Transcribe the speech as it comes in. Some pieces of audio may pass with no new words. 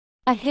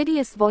A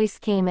hideous voice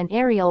came and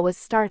Ariel was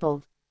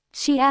startled.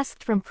 She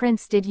asked from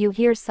Prince, "Did you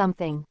hear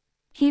something?"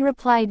 He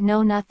replied,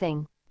 "No,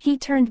 nothing." He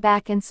turned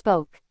back and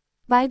spoke.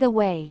 "By the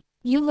way,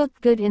 you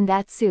look good in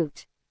that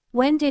suit.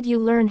 When did you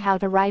learn how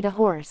to ride a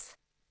horse?"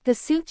 The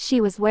suit she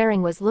was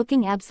wearing was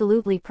looking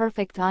absolutely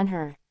perfect on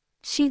her.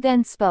 She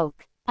then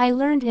spoke. "I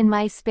learned in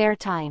my spare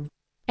time.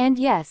 And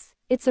yes,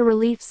 it's a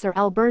relief, Sir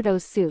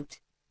Alberto's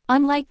suit.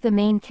 Unlike the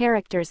main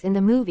characters in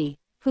the movie,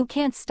 who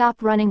can't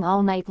stop running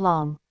all night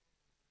long.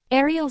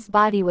 Ariel's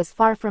body was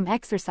far from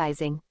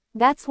exercising,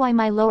 that's why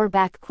my lower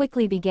back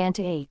quickly began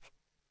to ache."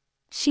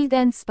 She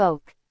then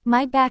spoke.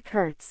 "My back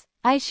hurts,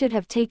 I should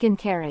have taken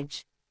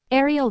carriage."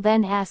 Ariel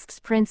then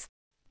asks Prince,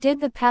 "Did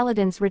the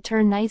paladins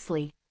return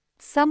nicely?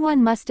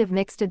 Someone must have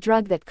mixed a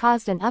drug that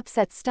caused an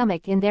upset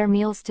stomach in their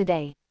meals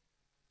today.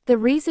 The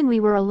reason we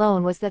were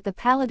alone was that the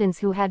paladins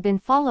who had been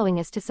following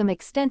us to some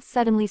extent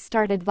suddenly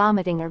started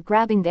vomiting or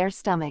grabbing their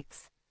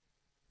stomachs.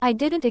 I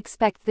didn't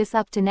expect this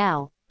up to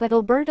now, but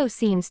Alberto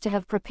seems to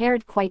have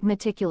prepared quite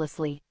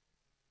meticulously.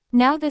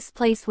 Now this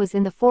place was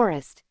in the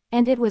forest,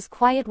 and it was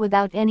quiet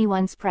without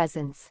anyone's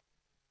presence.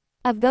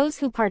 Of those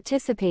who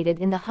participated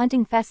in the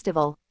hunting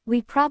festival,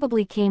 we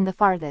probably came the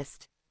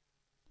farthest.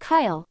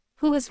 Kyle,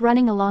 who was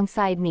running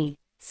alongside me,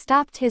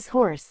 stopped his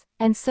horse,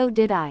 and so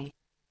did I.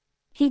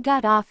 He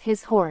got off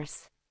his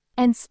horse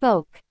and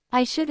spoke.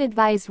 I should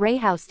advise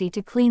Rayhousty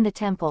to clean the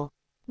temple."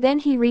 Then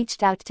he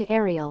reached out to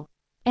Ariel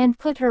and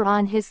put her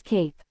on his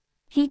cape.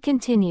 He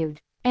continued,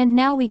 "And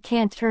now we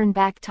can't turn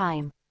back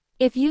time.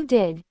 If you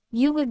did,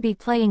 you would be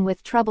playing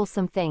with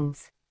troublesome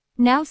things.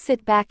 Now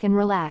sit back and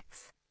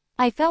relax."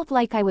 I felt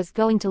like I was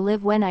going to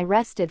live when I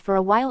rested for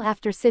a while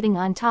after sitting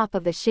on top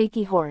of the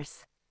shaky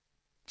horse.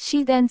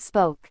 She then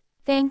spoke.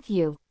 "Thank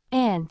you.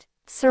 And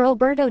Sir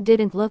Alberto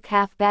didn't look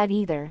half bad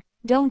either,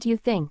 don't you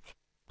think?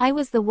 I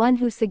was the one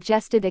who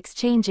suggested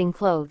exchanging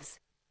clothes.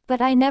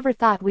 But I never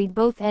thought we'd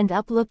both end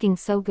up looking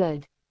so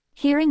good."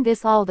 Hearing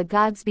this, all the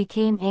gods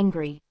became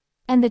angry.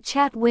 And the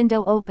chat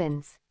window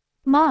opens.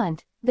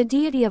 Mont, the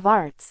deity of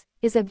arts,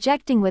 is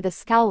objecting with a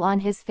scowl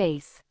on his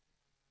face.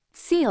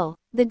 Seal,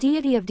 the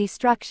deity of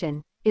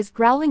destruction, is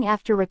growling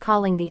after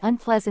recalling the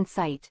unpleasant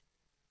sight.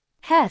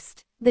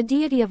 Hest, the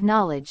deity of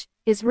knowledge,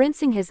 is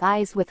rinsing his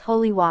eyes with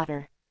holy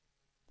water.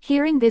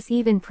 Hearing this,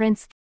 even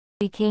Prince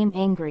became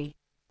angry.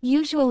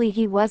 Usually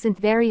he wasn't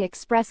very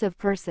expressive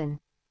person,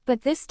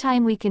 but this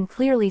time we can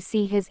clearly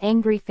see his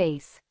angry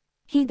face.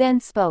 He then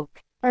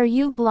spoke. "Are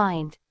you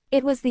blind?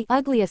 It was the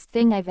ugliest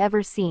thing I've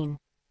ever seen."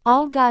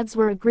 All gods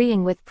were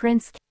agreeing with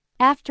Prince.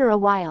 After a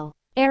while,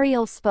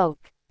 Ariel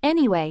spoke.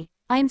 "Anyway,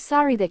 I'm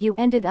sorry that you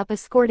ended up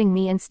escorting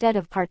me instead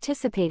of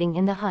participating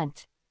in the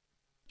hunt."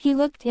 He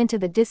looked into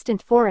the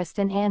distant forest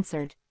and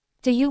answered.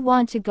 "Do you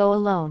want to go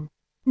alone?"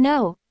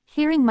 "No."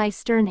 Hearing my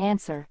stern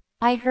answer,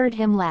 I heard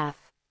him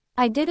laugh.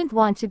 "I didn't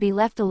want to be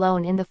left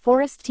alone in the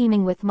forest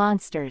teeming with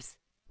monsters.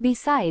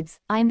 Besides,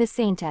 I'm the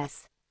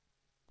saintess.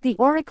 The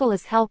oracle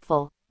is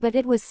helpful, but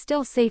it was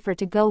still safer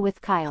to go with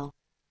Kyle.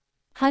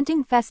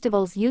 Hunting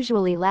festivals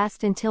usually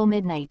last until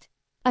midnight.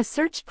 A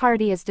search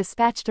party is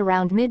dispatched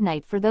around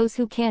midnight for those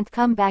who can't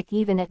come back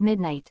even at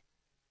midnight."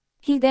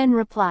 He then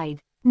replied,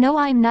 "No,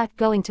 I'm not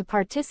going to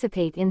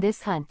participate in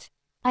this hunt."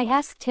 I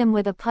asked him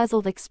with a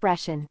puzzled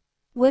expression,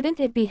 "Wouldn't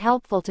it be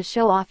helpful to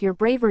show off your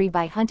bravery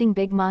by hunting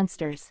big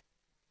monsters?"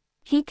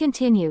 He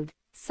continued,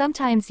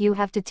 "Sometimes you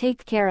have to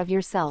take care of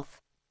yourself."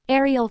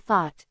 Ariel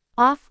thought,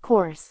 "Of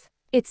course."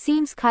 It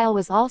seems Kyle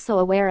was also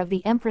aware of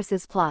the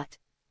Empress's plot.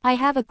 "I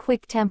have a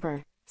quick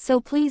temper, so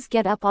please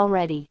get up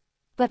already."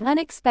 But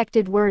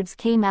unexpected words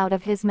came out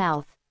of his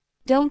mouth.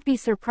 "Don't be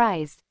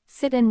surprised,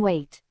 sit and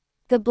wait."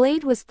 The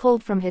blade was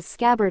pulled from his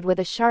scabbard with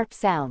a sharp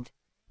sound.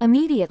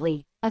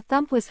 Immediately, a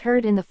thump was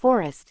heard in the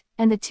forest,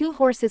 and the two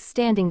horses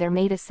standing there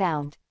made a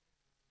sound.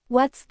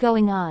 "What's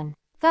going on?"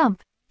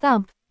 Thump,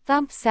 thump,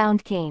 thump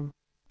sound came.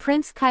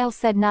 Prince Kyle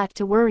said not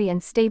to worry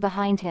and stay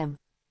behind him.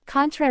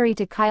 Contrary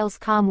to Kyle's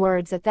calm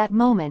words at that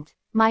moment,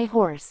 "My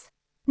horse."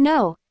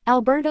 No,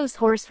 Alberto's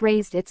horse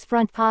raised its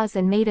front paws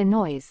and made a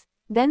noise,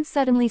 then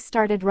suddenly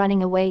started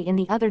running away in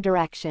the other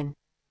direction.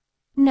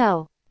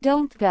 "No,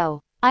 don't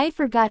go. I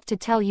forgot to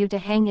tell you to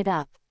hang it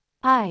up."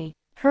 I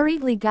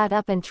hurriedly got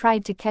up and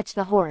tried to catch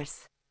the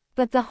horse.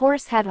 But the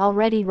horse had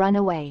already run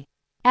away.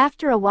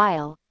 After a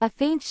while, a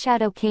faint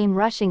shadow came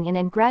rushing in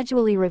and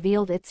gradually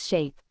revealed its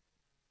shape.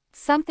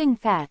 Something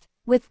fat,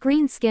 with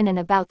green skin and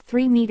about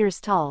 3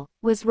 meters tall,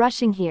 was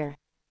rushing here.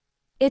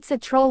 "It's a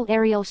troll,"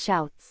 Ariel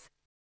shouts.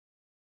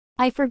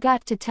 "I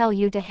forgot to tell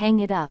you to hang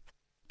it up."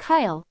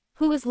 Kyle,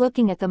 who was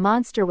looking at the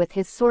monster with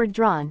his sword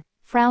drawn,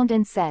 frowned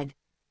and said.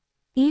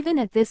 Even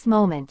at this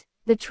moment,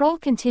 the troll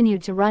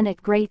continued to run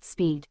at great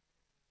speed.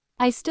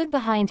 I stood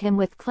behind him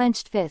with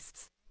clenched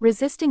fists,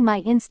 resisting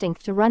my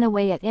instinct to run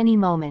away at any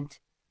moment.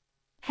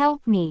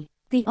 "Help me,"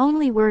 the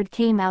only word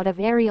came out of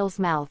Ariel's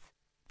mouth.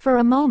 For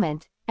a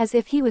moment, as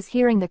if he was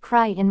hearing the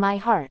cry in my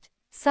heart,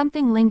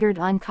 something lingered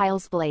on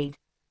Kyle's blade.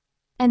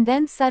 And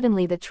then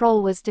suddenly the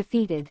troll was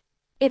defeated.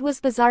 It was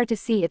bizarre to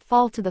see it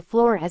fall to the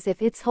floor as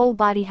if its whole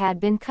body had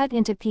been cut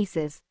into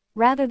pieces,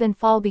 rather than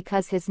fall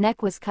because his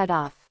neck was cut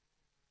off.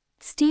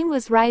 Steam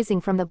was rising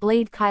from the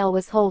blade Kyle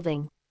was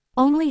holding.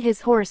 Only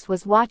his horse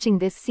was watching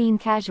this scene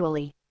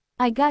casually.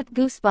 I got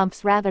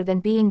goosebumps rather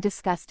than being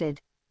disgusted.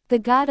 The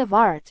god of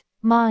art,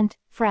 Mond,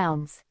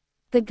 frowns.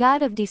 The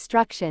god of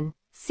destruction,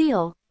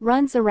 Seal,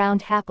 runs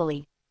around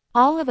happily.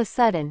 All of a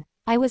sudden,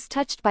 I was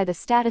touched by the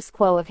status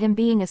quo of him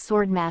being a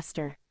sword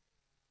master.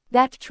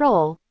 That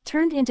troll,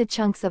 turned into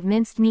chunks of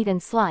minced meat and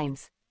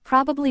slimes,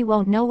 probably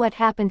won't know what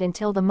happened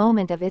until the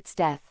moment of its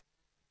death.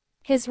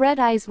 His red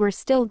eyes were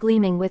still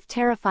gleaming with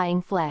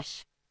terrifying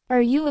flesh.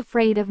 "Are you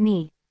afraid of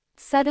me?"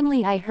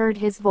 Suddenly I heard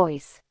his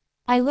voice.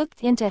 I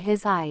looked into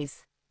his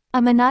eyes.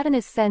 A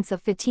monotonous sense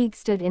of fatigue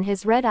stood in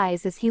his red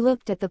eyes as he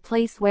looked at the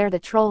place where the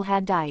troll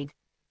had died.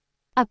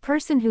 A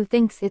person who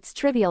thinks it's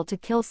trivial to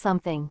kill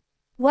something.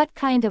 What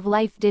kind of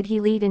life did he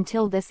lead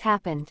until this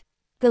happened?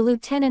 The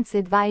lieutenants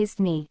advised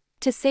me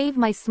to save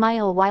my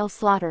smile while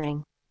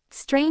slaughtering.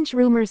 Strange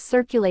rumors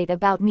circulate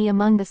about me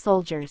among the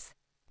soldiers.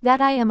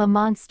 That I am a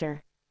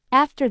monster.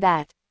 After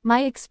that,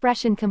 my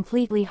expression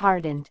completely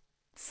hardened.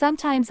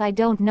 Sometimes I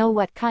don't know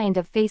what kind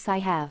of face I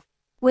have.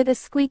 With a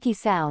squeaky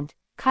sound,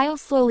 Kyle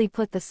slowly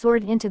put the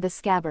sword into the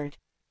scabbard.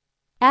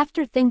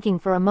 After thinking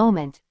for a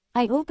moment,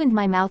 I opened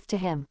my mouth to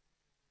him.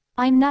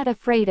 "I'm not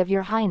afraid of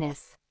your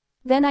highness."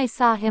 Then I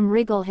saw him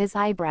wriggle his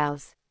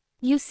eyebrows.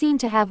 "You seem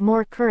to have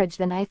more courage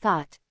than I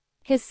thought."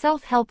 His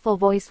self-helpful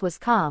voice was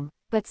calm,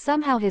 but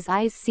somehow his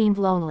eyes seemed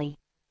lonely.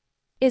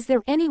 Is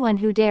there anyone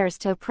who dares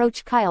to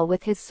approach Kyle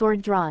with his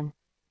sword drawn?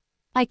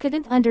 I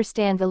couldn't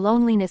understand the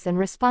loneliness and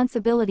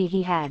responsibility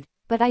he had,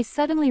 but I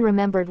suddenly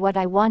remembered what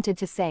I wanted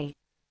to say.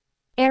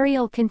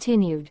 Ariel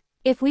continued,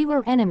 "If we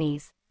were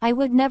enemies, I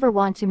would never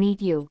want to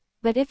meet you,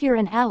 but if you're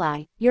an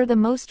ally, you're the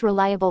most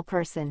reliable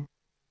person."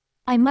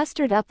 I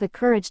mustered up the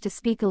courage to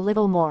speak a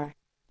little more.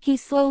 He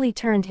slowly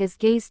turned his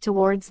gaze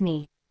towards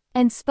me.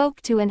 "And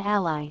spoke to an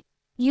ally.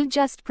 You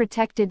just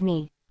protected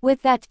me,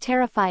 with that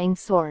terrifying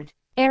sword,"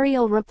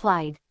 Ariel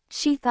replied.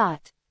 She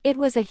thought, it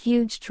was a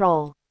huge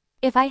troll.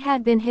 If I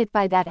had been hit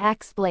by that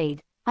axe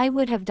blade, I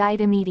would have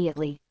died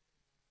immediately.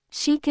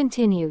 She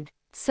continued,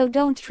 "So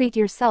don't treat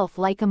yourself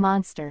like a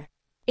monster.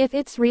 If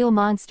it's real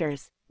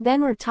monsters,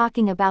 then we're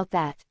talking about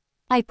that."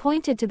 I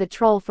pointed to the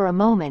troll for a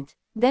moment,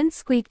 then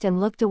squeaked and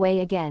looked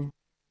away again.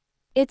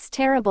 It's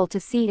terrible to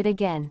see it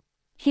again.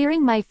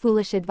 Hearing my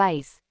foolish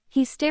advice,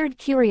 he stared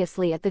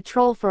curiously at the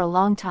troll for a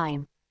long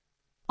time.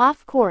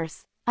 Of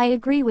course, I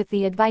agree with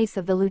the advice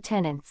of the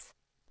lieutenants.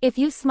 If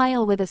you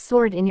smile with a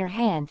sword in your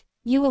hand,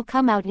 you will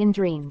come out in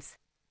dreams.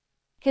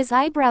 His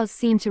eyebrows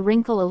seemed to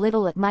wrinkle a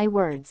little at my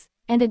words,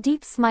 and a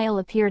deep smile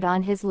appeared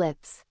on his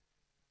lips.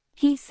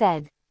 He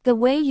said, "The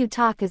way you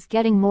talk is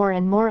getting more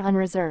and more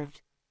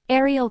unreserved."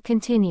 Ariel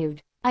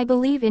continued, "I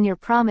believe in your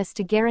promise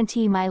to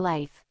guarantee my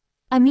life."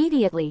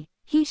 Immediately,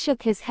 he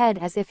shook his head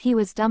as if he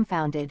was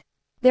dumbfounded.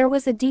 There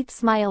was a deep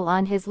smile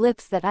on his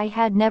lips that I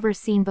had never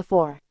seen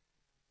before.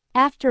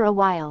 After a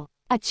while,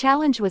 a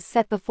challenge was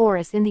set before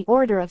us in the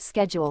order of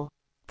schedule.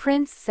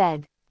 Prince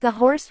said, "The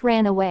horse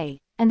ran away,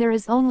 and there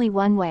is only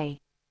one way."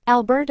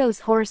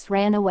 Alberto's horse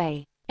ran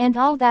away, and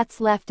all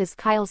that's left is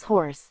Kyle's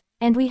horse,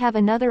 and we have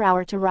another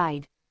hour to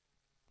ride.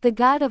 The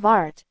god of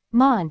art,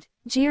 Mond,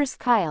 jeers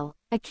Kyle,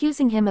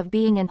 accusing him of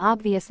being an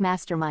obvious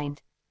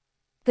mastermind.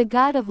 The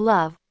god of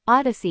love,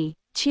 Odyssey,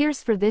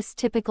 cheers for this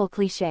typical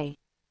cliché.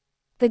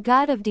 The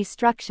god of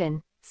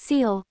destruction,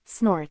 Seal,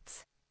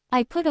 snorts.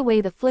 I put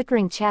away the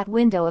flickering chat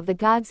window of the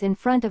gods in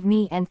front of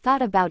me and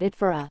thought about it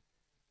for a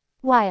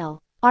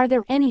while. Are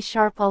there any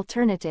sharp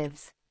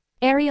alternatives?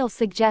 Ariel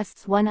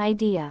suggests one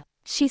idea,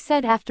 she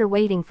said after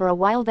waiting for a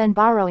while, then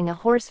borrowing a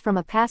horse from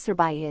a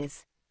passerby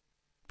is.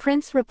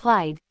 Prince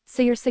replied,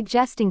 "So you're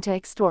suggesting to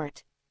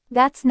extort?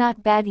 That's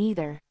not bad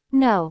either."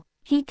 "No,"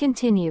 he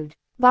continued.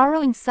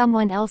 "Borrowing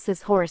someone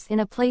else's horse in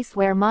a place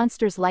where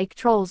monsters like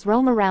trolls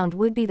roam around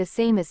would be the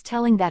same as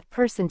telling that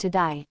person to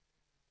die.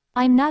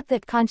 I'm not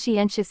that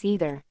conscientious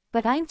either,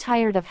 but I'm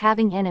tired of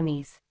having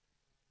enemies."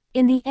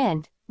 In the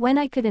end, when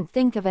I couldn't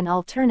think of an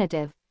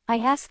alternative, I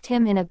asked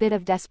him in a bit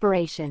of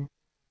desperation.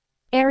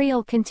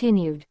 Ariel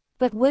continued,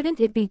 "But wouldn't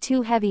it be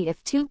too heavy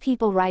if two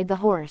people ride the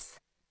horse?"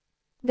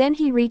 Then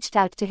he reached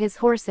out to his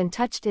horse and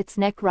touched its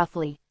neck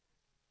roughly.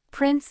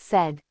 Prince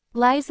said,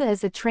 "Liza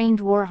is a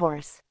trained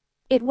warhorse.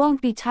 It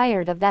won't be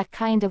tired of that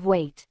kind of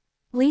weight."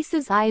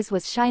 Lisa's eyes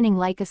was shining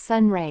like a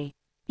sun ray.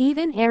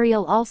 Even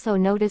Ariel also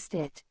noticed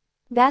it.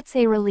 That's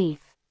a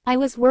relief. I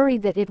was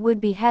worried that it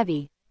would be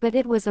heavy, but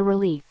it was a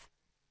relief.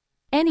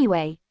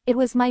 Anyway, it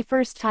was my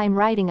first time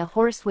riding a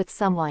horse with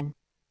someone.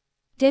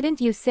 "Didn't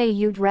you say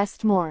you'd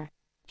rest more?"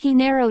 He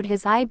narrowed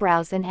his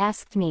eyebrows and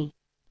asked me.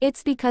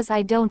 "It's because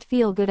I don't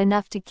feel good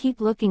enough to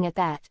keep looking at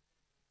that."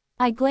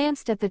 I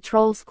glanced at the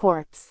troll's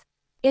corpse.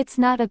 It's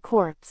not a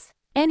corpse.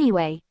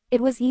 Anyway,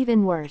 it was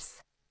even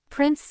worse.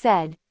 Prince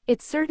said,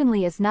 "It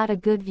certainly is not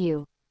a good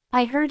view."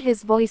 I heard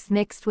his voice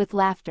mixed with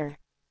laughter.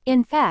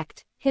 In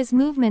fact, his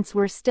movements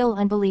were still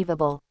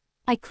unbelievable.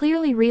 I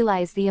clearly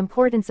realized the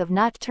importance of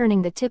not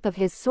turning the tip of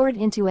his sword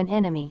into an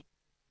enemy.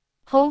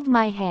 "Hold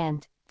my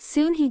hand,"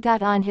 Soon he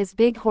got on his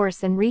big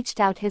horse and reached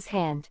out his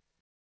hand.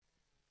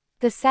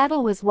 The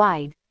saddle was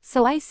wide,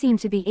 so I seemed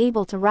to be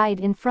able to ride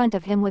in front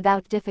of him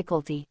without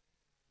difficulty.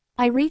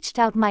 I reached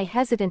out my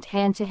hesitant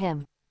hand to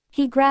him.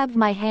 He grabbed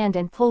my hand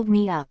and pulled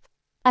me up.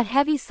 A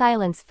heavy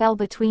silence fell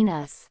between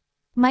us.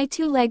 My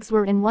two legs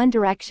were in one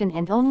direction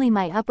and only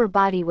my upper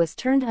body was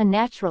turned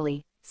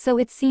unnaturally, so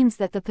it seems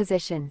that the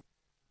position.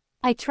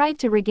 I tried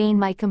to regain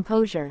my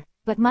composure,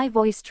 but my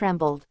voice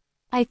trembled.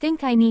 I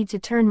think I need to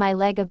turn my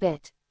leg a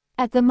bit.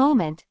 At the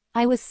moment,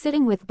 I was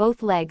sitting with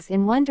both legs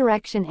in one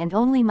direction and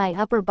only my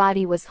upper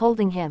body was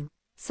holding him,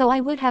 so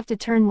I would have to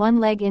turn one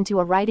leg into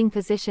a riding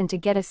position to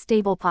get a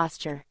stable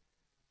posture.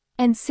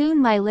 And soon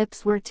my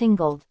lips were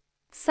tingled.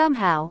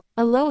 Somehow,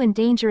 a low and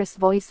dangerous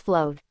voice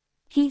flowed.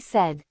 He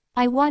said,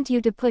 "I want you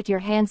to put your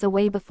hands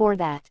away before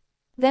that."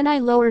 Then I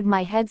lowered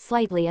my head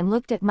slightly and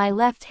looked at my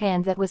left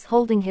hand that was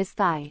holding his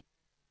thigh.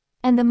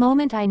 And the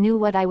moment I knew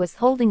what I was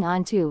holding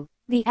on to,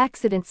 the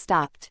accident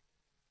stopped.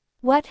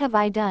 What have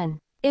I done?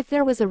 If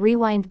there was a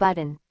rewind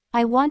button,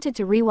 I wanted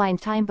to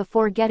rewind time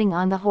before getting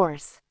on the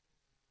horse.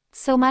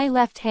 So my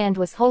left hand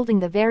was holding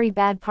the very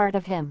bad part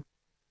of him.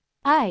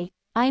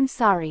 I'm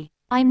sorry,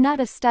 I'm not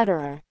a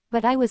stutterer,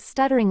 but I was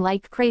stuttering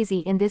like crazy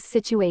in this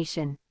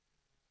situation.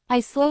 I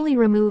slowly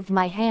removed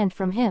my hand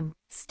from him,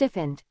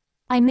 stiffened.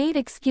 I made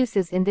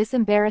excuses in this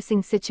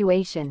embarrassing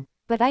situation,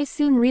 but I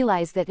soon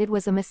realized that it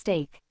was a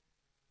mistake.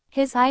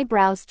 His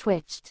eyebrows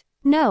twitched.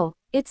 "No,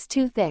 it's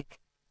too thick."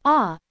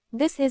 "Ah,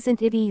 this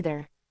isn't it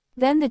either."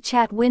 Then the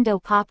chat window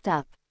popped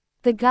up.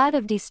 The god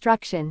of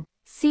destruction,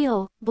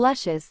 Seal,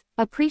 blushes,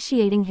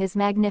 appreciating his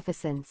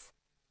magnificence.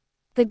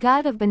 The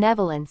god of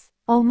benevolence,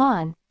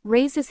 Oman,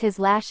 raises his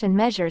lash and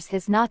measures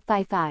his not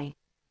thigh.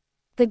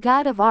 The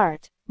god of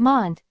art,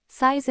 Mond,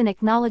 sighs and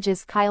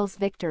acknowledges Kyle's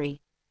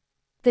victory.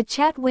 The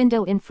chat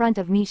window in front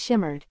of me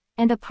shimmered,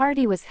 and a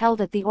party was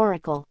held at the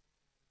oracle.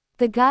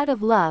 The god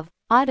of love,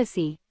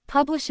 Odyssey,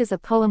 publishes a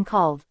poem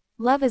called,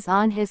 "Love is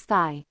on his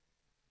thigh."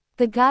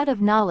 The god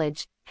of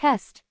knowledge,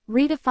 Hest,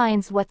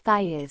 redefines what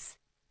thigh is.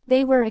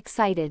 They were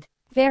excited.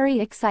 Very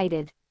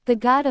excited. The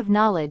god of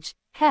knowledge,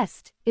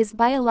 Hest, is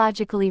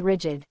biologically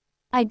rigid.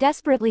 I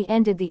desperately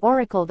ended the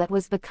oracle that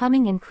was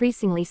becoming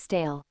increasingly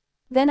stale.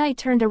 Then I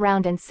turned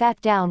around and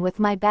sat down with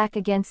my back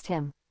against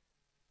him.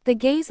 The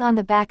gaze on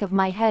the back of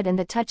my head and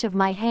the touch of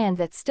my hand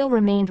that still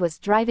remained was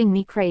driving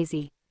me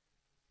crazy.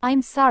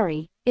 I'm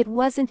sorry, it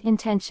wasn't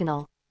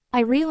intentional.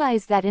 I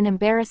realized that in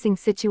embarrassing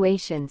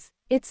situations,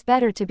 it's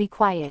better to be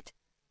quiet.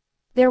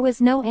 There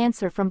was no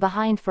answer from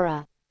behind for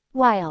a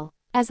while.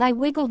 As I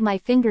wiggled my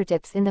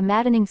fingertips in the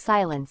maddening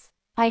silence,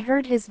 I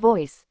heard his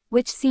voice,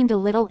 which seemed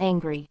a little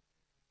angry.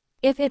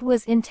 If it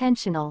was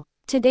intentional,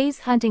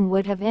 today's hunting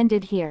would have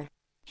ended here.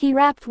 He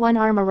wrapped one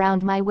arm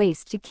around my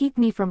waist to keep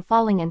me from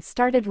falling and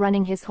started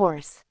running his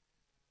horse.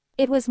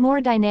 It was more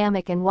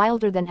dynamic and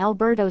wilder than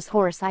Alberto's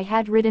horse I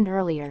had ridden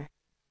earlier.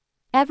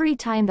 Every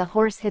time the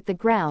horse hit the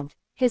ground,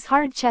 his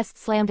hard chest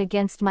slammed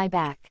against my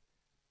back.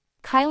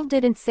 Kyle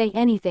didn't say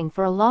anything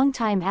for a long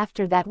time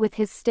after that with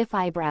his stiff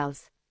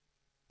eyebrows.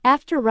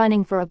 After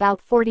running for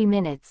about 40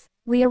 minutes,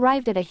 we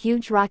arrived at a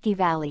huge rocky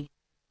valley.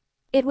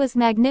 It was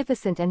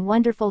magnificent and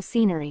wonderful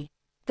scenery.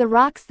 The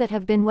rocks that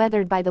have been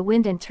weathered by the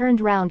wind and turned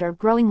round are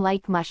growing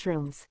like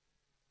mushrooms.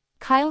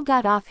 Kyle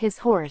got off his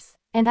horse,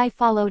 and I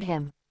followed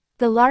him.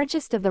 The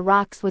largest of the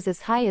rocks was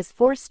as high as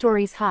 4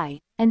 stories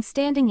high, and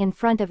standing in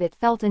front of it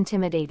felt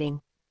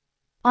intimidating.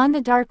 On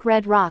the dark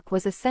red rock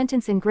was a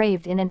sentence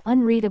engraved in an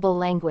unreadable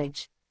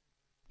language.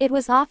 It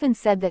was often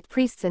said that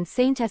priests and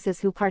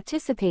saintesses who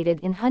participated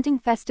in hunting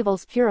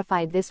festivals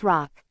purified this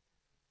rock.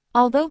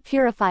 Although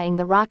purifying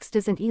the rocks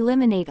doesn't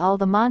eliminate all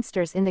the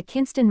monsters in the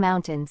Kinston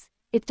Mountains,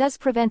 it does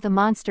prevent the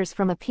monsters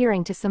from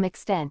appearing to some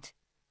extent.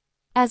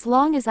 As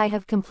long as I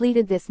have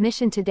completed this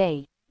mission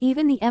today,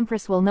 even the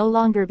Empress will no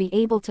longer be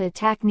able to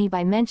attack me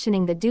by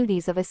mentioning the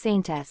duties of a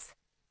saintess.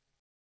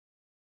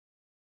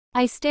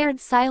 I stared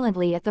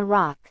silently at the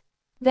rock.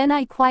 Then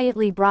I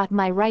quietly brought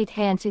my right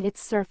hand to its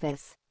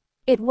surface.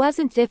 It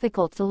wasn't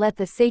difficult to let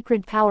the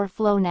sacred power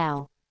flow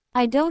now.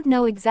 I don't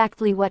know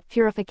exactly what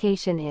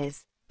purification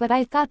is, but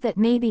I thought that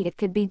maybe it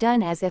could be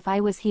done as if I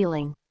was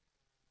healing.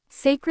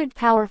 Sacred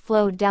power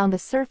flowed down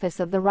the surface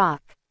of the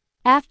rock.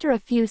 After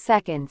a few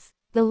seconds,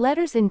 the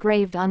letters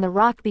engraved on the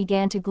rock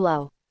began to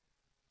glow.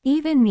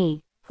 Even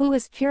me, who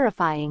was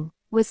purifying,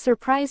 was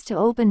surprised to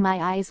open my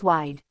eyes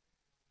wide.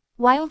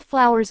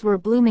 Wildflowers were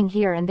blooming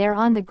here and there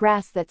on the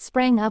grass that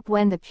sprang up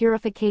when the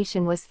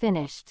purification was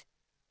finished.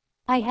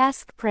 I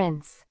asked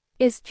Prince,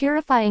 "Is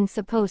purifying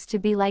supposed to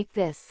be like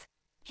this?"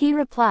 He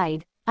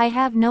replied, "I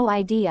have no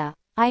idea,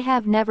 I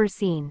have never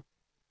seen."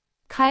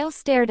 Kyle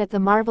stared at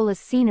the marvelous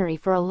scenery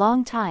for a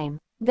long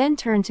time, then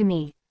turned to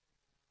me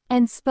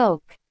and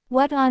spoke.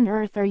 "What on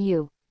earth are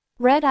you?"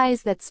 Red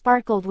eyes that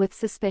sparkled with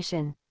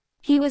suspicion.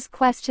 He was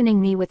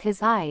questioning me with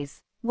his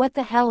eyes, what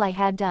the hell I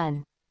had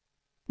done.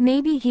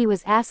 Maybe he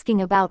was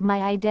asking about my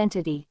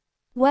identity.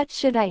 What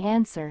should I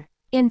answer?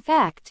 In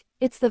fact,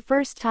 it's the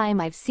first time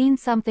I've seen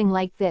something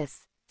like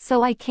this,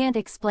 so I can't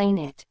explain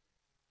it.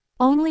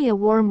 Only a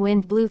warm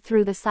wind blew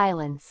through the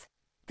silence.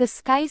 The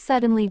sky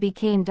suddenly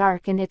became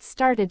dark and it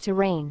started to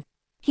rain.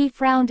 He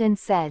frowned and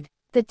said,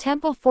 "The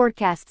temple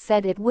forecast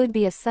said it would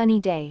be a sunny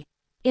day.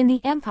 In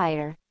the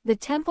Empire, the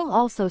temple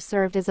also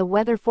served as a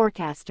weather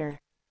forecaster.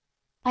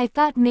 I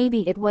thought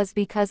maybe it was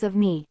because of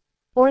me.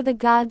 Or the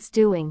gods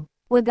doing."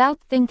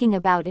 Without thinking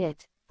about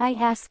it, I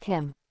asked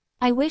him,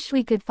 "I wish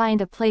we could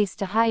find a place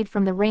to hide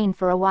from the rain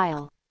for a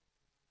while."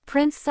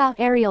 Prince saw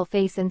Ariel's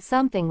face and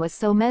something was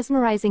so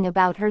mesmerizing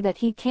about her that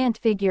he can't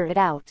figure it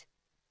out.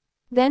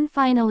 Then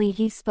finally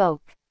he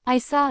spoke. "I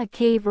saw a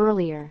cave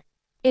earlier.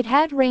 It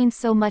had rained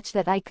so much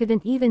that I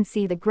couldn't even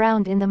see the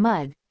ground in the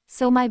mud,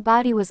 so my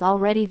body was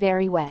already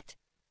very wet.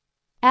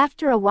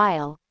 After a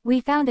while,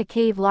 we found a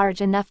cave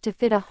large enough to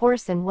fit a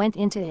horse and went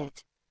into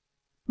it.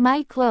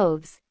 My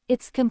clothes,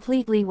 it's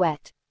completely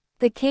wet."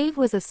 The cave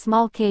was a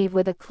small cave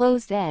with a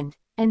closed end,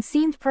 and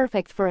seemed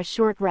perfect for a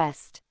short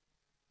rest.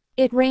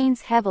 "It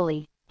rains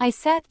heavily." I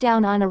sat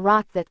down on a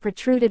rock that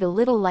protruded a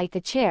little like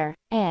a chair,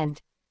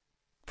 and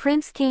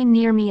Prince came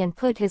near me and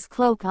put his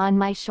cloak on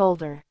my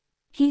shoulder.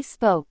 He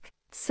spoke.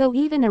 "So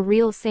even a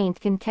real saint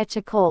can catch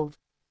a cold."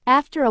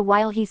 After a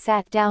while he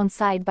sat down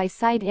side by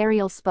side.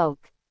 Ariel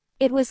spoke.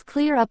 "It was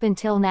clear up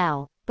until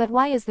now, but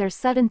why is there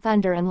sudden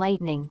thunder and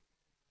lightning?"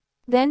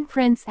 Then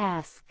Prince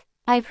asked,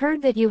 "I've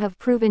heard that you have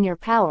proven your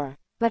power,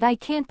 but I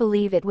can't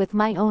believe it with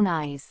my own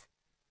eyes."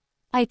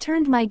 I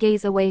turned my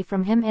gaze away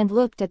from him and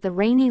looked at the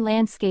rainy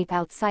landscape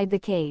outside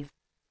the cave.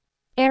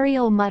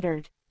 Ariel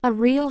muttered, "A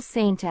real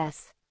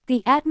saintess."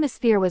 The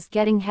atmosphere was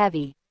getting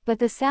heavy, but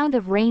the sound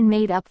of rain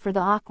made up for the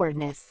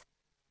awkwardness.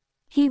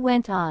 He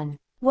went on,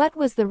 "What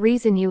was the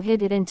reason you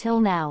hid it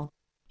until now?"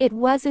 It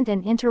wasn't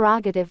an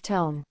interrogative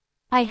tone.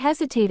 I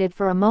hesitated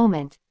for a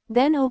moment,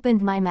 then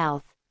opened my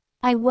mouth.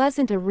 "I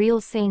wasn't a real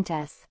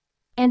saintess.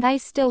 And I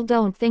still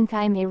don't think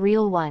I'm a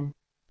real one."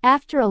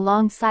 After a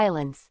long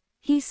silence,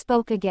 he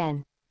spoke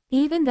again.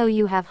 "Even though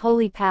you have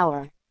holy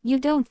power, you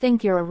don't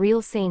think you're a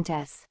real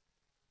saintess."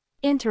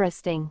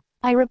 "Interesting,"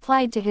 I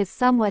replied to his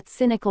somewhat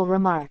cynical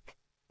remark.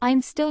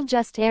 "I'm still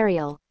just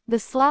Ariel, the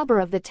slobber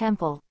of the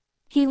temple."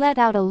 He let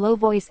out a low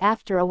voice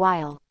after a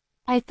while.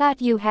 "I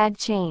thought you had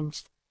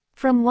changed.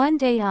 From one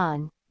day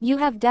on, you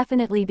have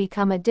definitely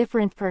become a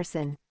different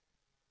person."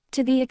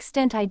 To the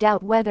extent I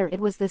doubt whether it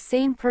was the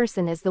same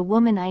person as the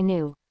woman I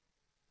knew.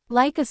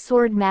 Like a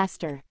sword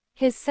master,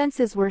 his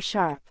senses were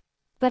sharp.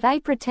 But I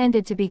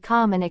pretended to be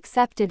calm and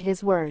accepted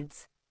his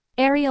words.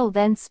 Ariel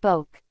then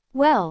spoke.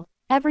 "Well,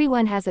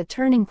 everyone has a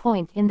turning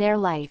point in their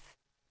life.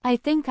 I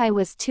think I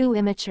was too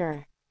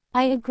immature."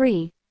 "I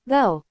agree,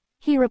 though,"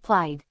 he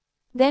replied.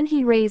 Then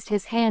he raised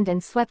his hand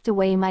and swept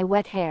away my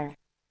wet hair.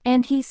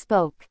 And he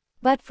spoke.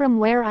 "But from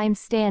where I'm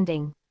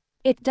standing,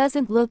 it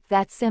doesn't look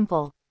that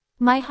simple."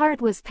 My heart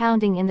was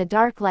pounding in the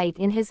dark light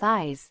in his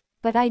eyes,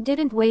 but I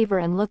didn't waver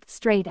and looked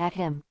straight at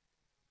him.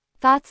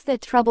 Thoughts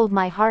that troubled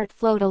my heart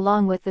flowed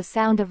along with the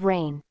sound of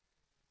rain.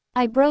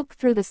 I broke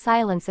through the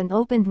silence and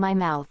opened my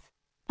mouth.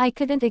 I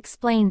couldn't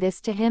explain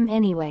this to him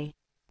anyway.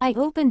 I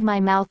opened my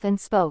mouth and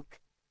spoke.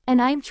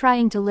 "And I'm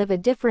trying to live a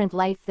different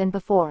life than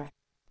before.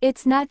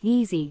 It's not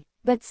easy,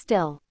 but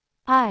still."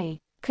 I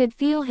could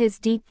feel his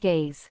deep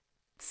gaze.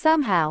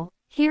 Somehow,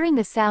 hearing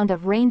the sound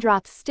of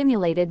raindrops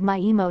stimulated my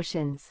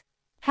emotions.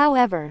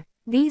 However,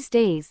 these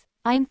days,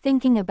 I'm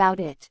thinking about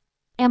it.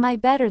 Am I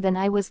better than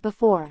I was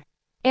before?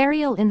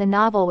 Ariel in the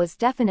novel was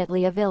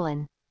definitely a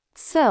villain.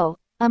 So,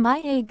 am I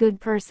a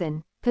good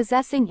person,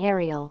 possessing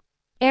Ariel?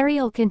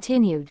 Ariel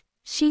continued.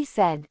 She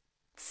said.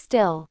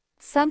 "Still,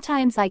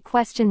 sometimes I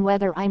question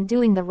whether I'm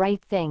doing the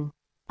right thing.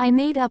 I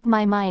made up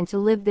my mind to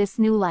live this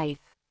new life.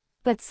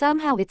 But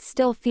somehow it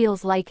still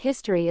feels like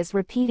history is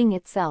repeating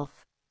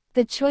itself.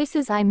 The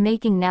choices I'm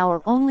making now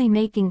are only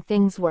making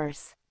things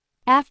worse."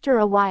 After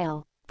a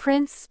while,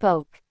 Prince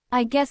spoke.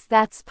 "I guess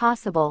that's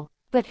possible,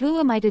 but who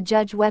am I to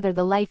judge whether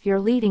the life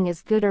you're leading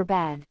is good or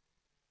bad?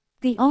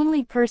 The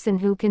only person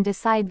who can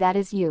decide that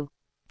is you.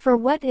 For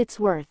what it's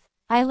worth,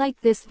 I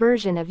like this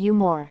version of you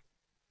more.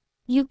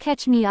 You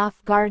catch me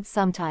off guard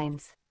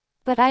sometimes.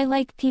 But I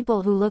like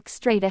people who look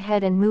straight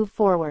ahead and move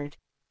forward."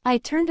 I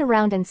turned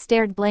around and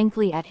stared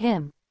blankly at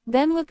him,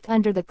 then looked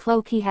under the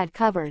cloak he had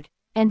covered,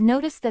 and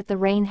noticed that the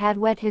rain had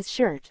wet his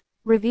shirt,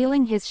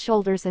 revealing his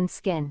shoulders and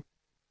skin.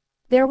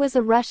 There was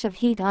a rush of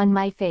heat on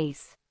my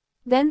face.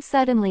 Then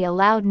suddenly a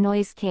loud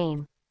noise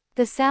came.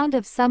 The sound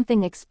of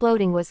something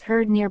exploding was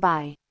heard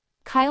nearby.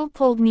 Kyle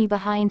pulled me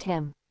behind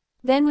him.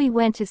 Then we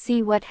went to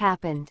see what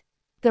happened.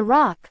 The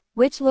rock,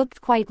 which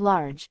looked quite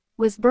large,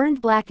 was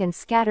burned black and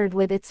scattered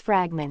with its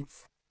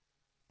fragments.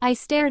 I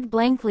stared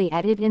blankly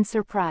at it in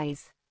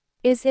surprise.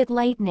 "Is it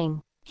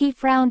lightning?" He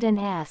frowned and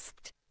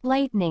asked.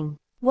 "Lightning?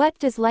 What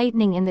does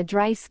lightning in the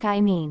dry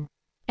sky mean?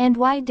 And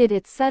why did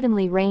it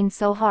suddenly rain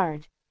so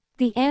hard?"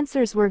 The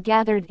answers were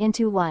gathered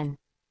into one.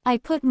 I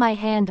put my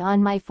hand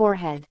on my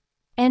forehead.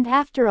 And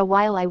after a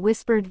while I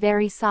whispered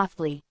very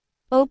softly.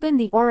 "Open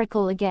the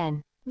oracle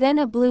again." Then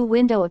a blue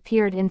window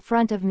appeared in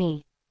front of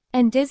me.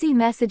 And dizzy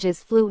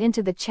messages flew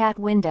into the chat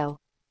window.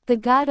 "The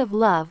god of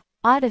love,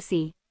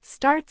 Odyssey,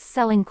 starts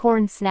selling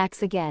corn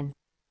snacks again.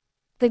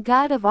 The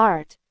god of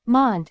art,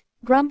 Mond,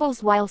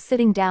 grumbles while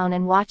sitting down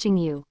and watching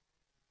you.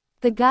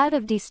 The god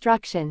of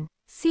destruction,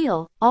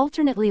 Seal,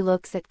 alternately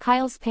looks at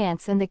Kyle's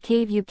pants and the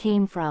cave you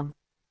came from.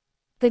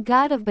 The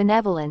god of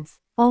benevolence,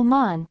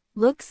 Oman,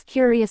 looks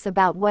curious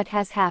about what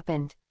has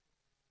happened.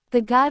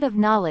 The god of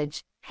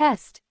knowledge,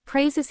 Hest,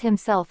 praises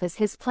himself as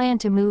his plan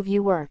to move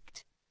you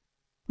worked.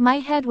 My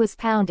head was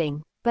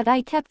pounding, but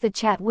I kept the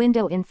chat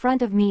window in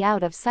front of me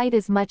out of sight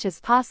as much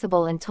as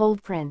possible and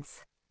told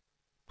Prince.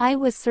 I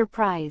was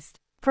surprised.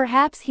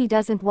 Perhaps he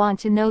doesn't want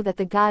to know that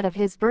the god of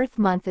his birth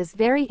month is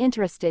very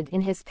interested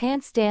in his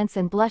pants dance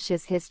and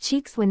blushes his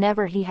cheeks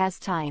whenever he has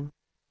time.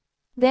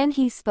 Then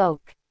he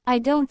spoke. I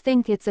don't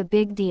think it's a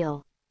big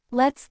deal.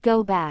 Let's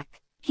go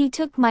back. He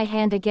took my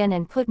hand again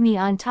and put me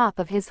on top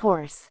of his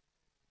horse.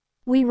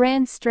 We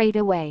ran straight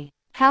away.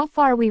 How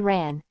far we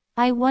ran,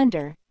 I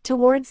wonder.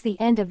 Towards the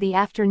end of the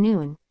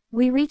afternoon,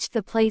 we reached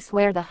the place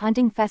where the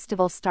hunting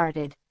festival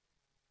started.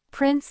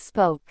 Prince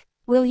spoke.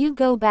 Will you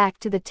go back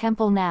to the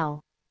temple now?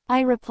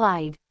 I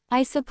replied,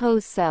 I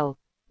suppose so.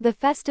 The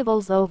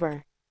festival's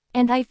over.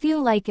 And I feel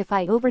like if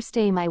I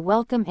overstay my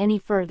welcome any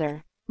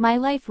further, my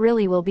life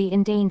really will be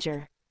in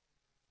danger.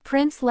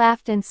 Prince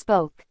laughed and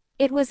spoke.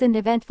 It was an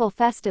eventful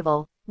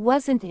festival,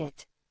 wasn't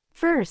it?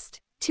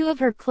 First, 2 of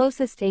her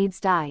closest aides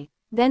die,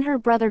 then her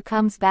brother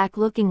comes back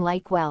looking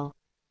like well.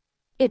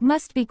 It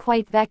must be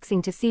quite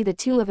vexing to see the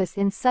 2 of us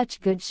in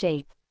such good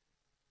shape.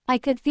 I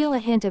could feel a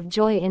hint of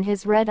joy in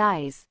his red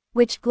eyes,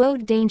 which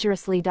glowed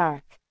dangerously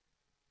dark.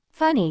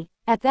 Funny,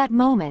 at that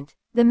moment,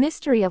 the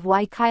mystery of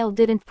why Kyle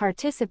didn't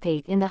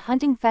participate in the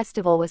hunting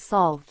festival was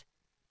solved.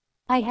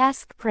 I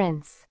asked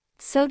Prince,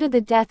 so do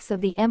the deaths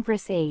of the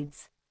Empress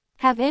aides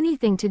have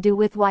anything to do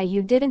with why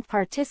you didn't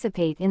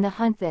participate in the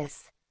hunt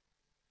this?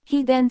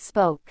 He then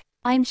spoke.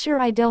 I'm sure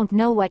I don't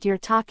know what you're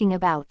talking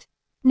about.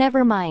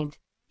 Never mind.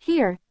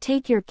 Here,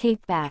 take your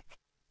cape back.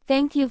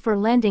 Thank you for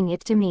lending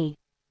it to me.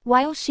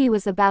 While she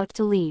was about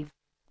to leave,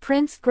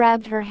 Prince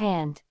grabbed her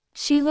hand.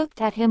 She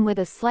looked at him with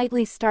a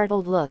slightly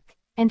startled look,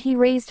 and he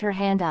raised her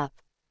hand up.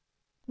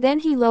 Then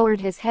he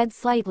lowered his head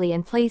slightly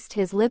and placed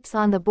his lips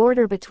on the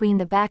border between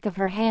the back of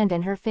her hand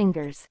and her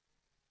fingers.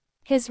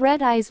 His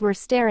red eyes were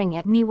staring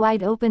at me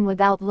wide open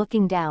without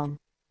looking down.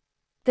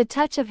 The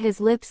touch of his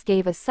lips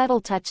gave a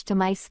subtle touch to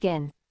my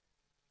skin.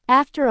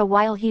 After a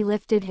while he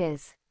lifted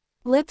his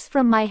lips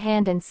from my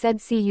hand and said,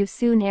 "See you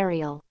soon,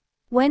 Ariel."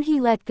 When he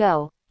let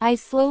go, I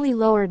slowly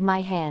lowered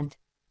my hand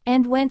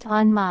and went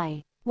on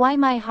my why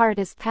my heart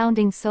is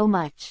pounding so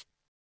much.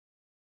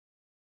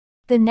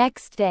 The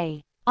next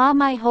day,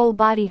 my whole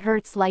body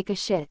hurts like a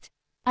shit.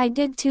 I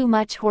did too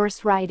much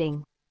horse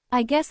riding.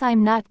 I guess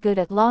I'm not good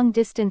at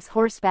long-distance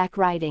horseback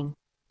riding.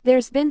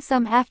 There's been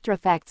some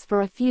aftereffects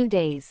for a few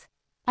days.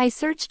 I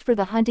searched for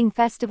the hunting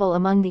festival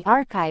among the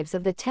archives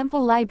of the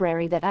temple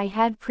library that I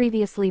had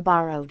previously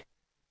borrowed.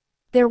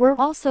 There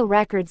were also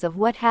records of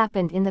what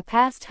happened in the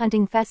past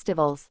hunting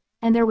festivals,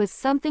 and there was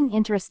something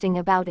interesting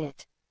about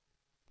it.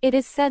 It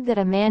is said that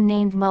a man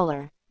named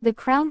Muller, the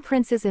Crown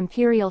Prince's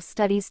imperial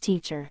studies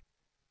teacher,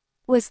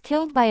 was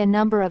killed by a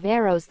number of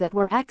arrows that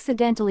were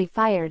accidentally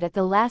fired at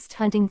the last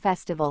hunting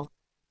festival.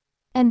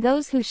 And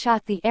those who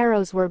shot the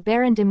arrows were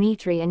Baron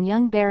Dmitri and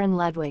young Baron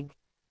Ludwig.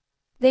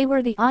 They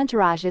were the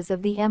entourages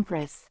of the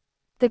Empress.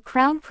 The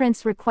Crown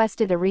Prince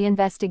requested a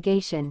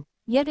reinvestigation,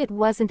 yet it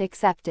wasn't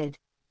accepted.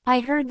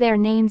 I heard their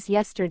names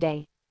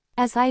yesterday.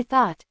 As I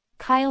thought,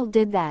 Kyle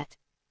did that.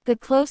 The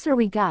closer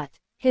we got,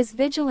 his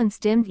vigilance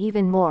dimmed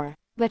even more,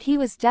 but he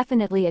was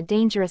definitely a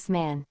dangerous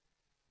man.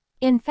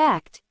 In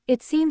fact,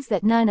 it seems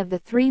that none of the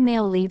 3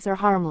 male leads are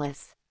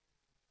harmless.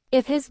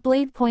 If his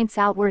blade points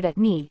outward at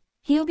me,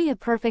 he'll be a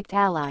perfect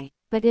ally,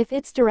 but if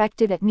it's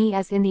directed at me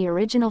as in the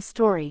original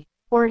story,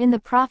 or in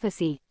the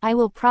prophecy, I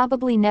will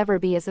probably never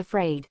be as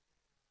afraid.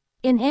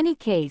 In any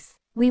case,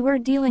 we were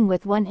dealing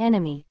with one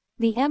enemy,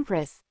 the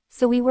Empress,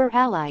 so we were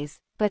allies,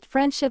 but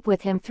friendship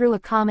with him through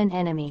a common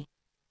enemy.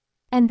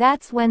 And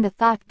that's when the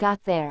thought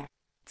got there.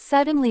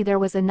 Suddenly there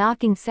was a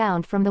knocking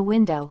sound from the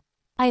window.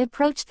 I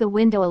approached the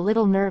window a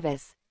little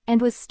nervous,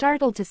 and was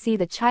startled to see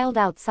the child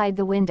outside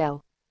the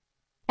window.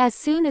 As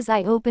soon as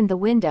I opened the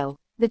window,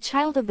 the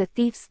child of the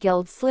Thieves'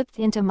 Guild slipped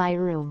into my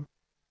room.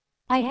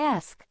 I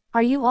asked,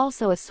 "Are you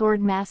also a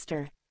sword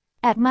master?"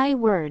 At my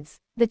words,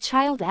 the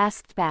child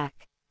asked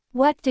back,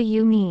 "What do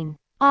you mean?"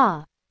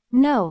 "Ah,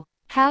 no,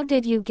 how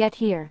did you get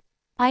here?"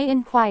 I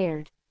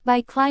inquired.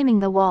 "By climbing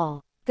the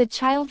wall," the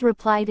child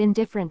replied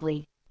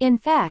indifferently. In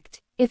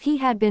fact, if he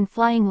had been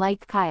flying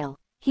like Kyle,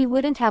 he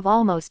wouldn't have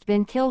almost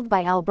been killed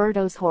by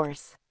Alberto's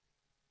horse.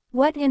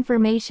 What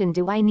information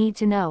do I need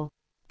to know?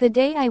 The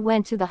day I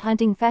went to the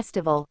hunting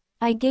festival,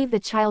 I gave the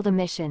child a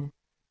mission.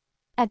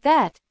 At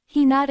that,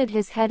 he nodded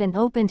his head and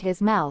opened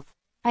his mouth.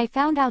 I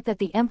found out that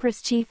the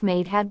Empress chief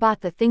maid had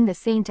bought the thing the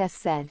Saintess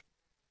said.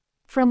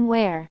 From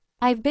where?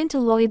 I've been to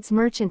Lloyd's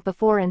Merchant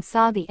before and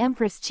saw the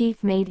Empress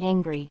chief maid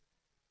angry.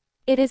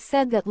 It is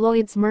said that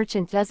Lloyd's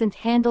Merchant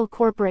doesn't handle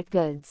corporate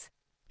goods.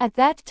 At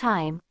that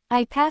time,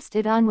 I passed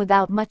it on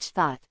without much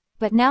thought,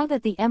 but now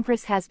that the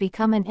Empress has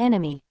become an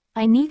enemy,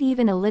 I need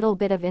even a little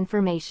bit of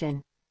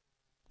information.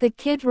 The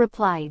kid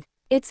replied.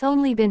 It's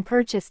only been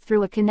purchased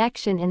through a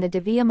connection in the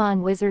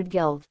Deviamon Wizard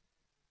Guild.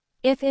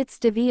 If it's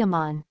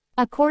Deviamon.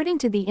 According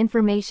to the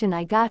information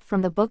I got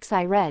from the books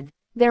I read,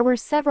 there were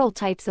several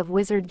types of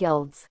wizard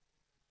guilds.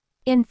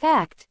 In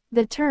fact,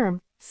 the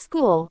term,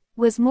 school,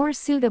 was more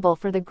suitable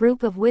for the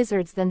group of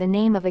wizards than the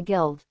name of a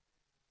guild.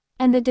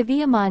 And the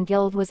Deviamon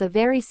Guild was a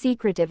very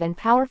secretive and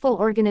powerful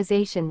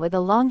organization with a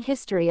long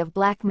history of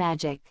black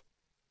magic.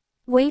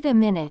 Wait a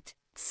minute.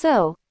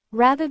 So,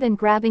 rather than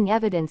grabbing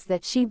evidence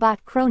that she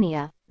bought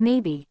Cronia,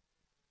 maybe.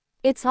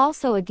 It's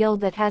also a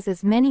guild that has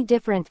as many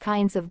different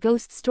kinds of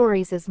ghost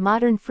stories as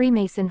modern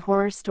Freemason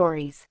horror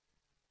stories.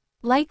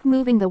 Like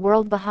moving the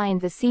world behind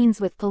the scenes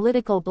with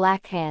political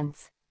black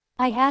hands.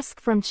 I ask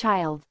from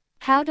child,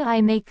 how do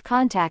I make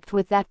contact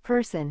with that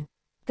person?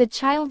 The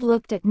child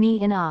looked at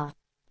me in awe.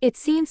 It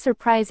seemed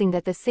surprising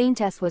that the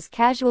saintess was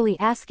casually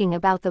asking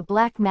about the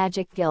Black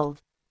Magic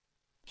Guild.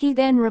 He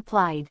then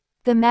replied,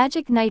 the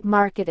Magic Night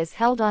Market is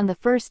held on the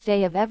first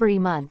day of every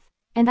month,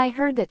 and I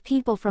heard that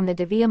people from the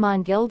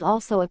Deviamon Guild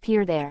also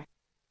appear there.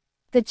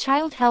 The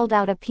child held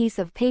out a piece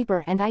of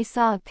paper and I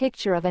saw a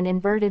picture of an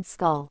inverted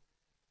skull.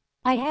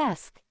 I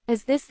asked,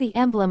 is this the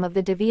emblem of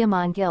the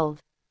Deviamon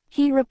Guild?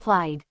 He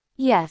replied,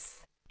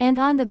 yes. And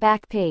on the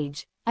back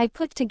page, I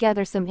put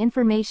together some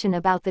information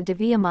about the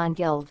Deviamon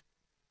Guild.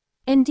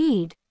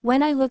 Indeed,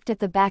 when I looked at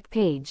the back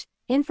page,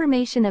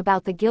 information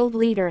about the guild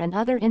leader and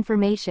other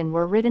information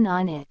were written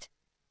on it.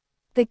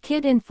 The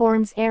kid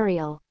informs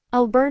Ariel,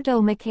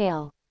 Alberto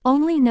Mikhail,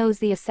 only knows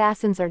the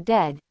assassins are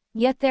dead,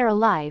 yet they're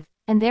alive,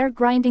 and they're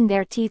grinding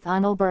their teeth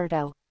on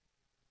Alberto.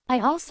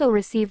 I also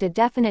received a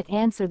definite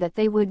answer that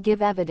they would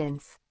give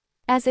evidence.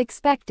 As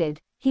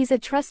expected, he's a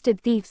trusted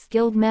Thieves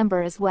Guild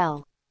member as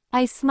well.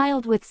 I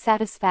smiled with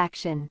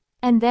satisfaction,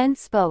 and then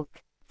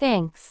spoke.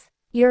 Thanks.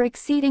 You're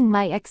exceeding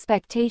my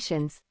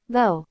expectations,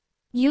 though.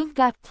 You've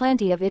got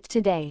plenty of it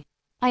today.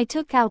 I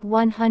took out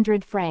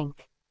 100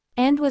 franc.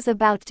 And was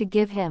about to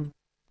give him.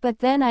 But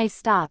then I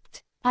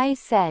stopped. I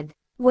said,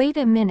 wait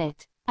a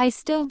minute, I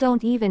still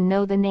don't even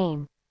know the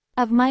name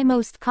of my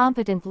most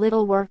competent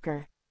little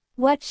worker.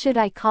 What should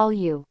I call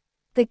you?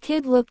 The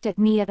kid looked at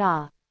me at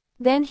awe.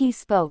 Then he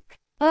spoke.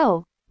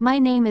 Oh, my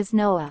name is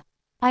Noah.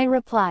 I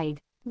replied,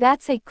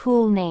 that's a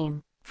cool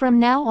name. From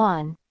now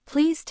on,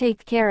 please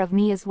take care of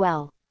me as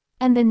well.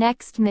 And the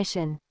next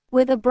mission.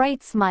 With a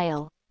bright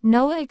smile,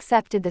 Noah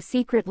accepted the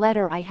secret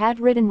letter I had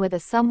written with a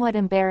somewhat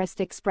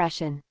embarrassed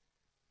expression.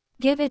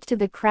 Give it to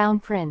the Crown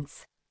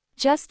Prince.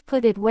 Just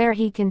put it where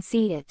he can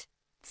see it.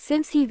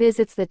 Since he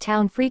visits the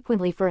town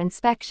frequently for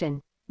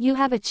inspection, you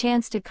have a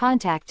chance to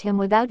contact him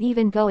without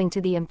even going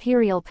to the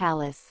Imperial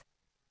Palace.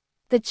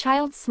 The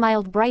child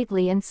smiled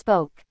brightly and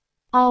spoke.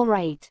 All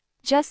right,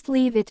 just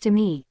leave it to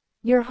me,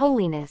 Your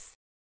Holiness.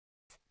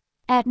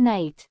 At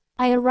night,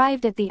 I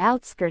arrived at the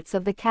outskirts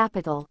of the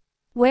capital,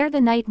 where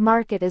the night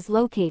market is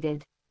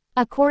located.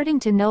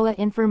 According to Noah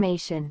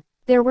information,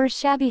 there were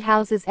shabby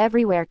houses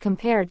everywhere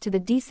compared to the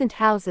decent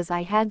houses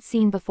I had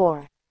seen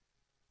before.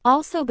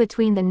 Also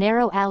between the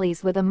narrow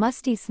alleys with a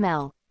musty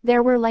smell,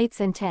 there were lights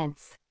and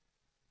tents.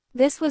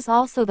 This was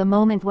also the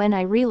moment when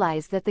I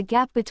realized that the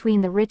gap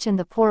between the rich and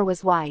the poor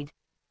was wide.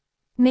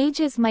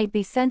 Mages might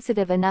be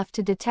sensitive enough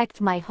to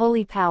detect my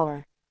holy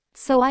power.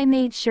 So I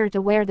made sure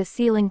to wear the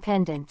sealing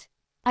pendant.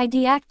 I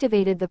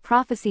deactivated the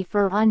prophecy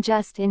fur on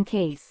just in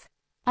case.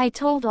 I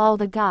told all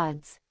the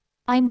gods.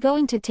 I'm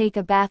going to take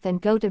a bath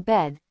and go to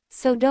bed,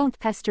 so don't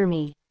pester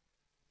me.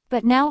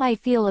 But now I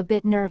feel a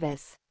bit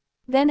nervous.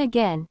 Then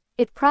again,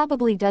 it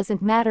probably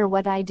doesn't matter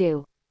what I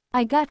do.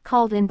 I got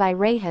called in by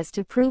Reyes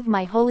to prove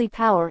my holy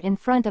power in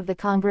front of the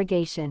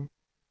congregation.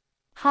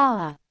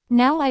 Ha!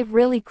 Now I've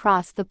really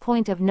crossed the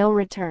point of no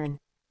return.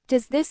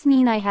 Does this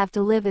mean I have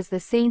to live as the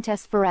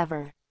saintess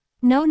forever?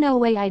 No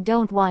way, I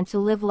don't want to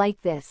live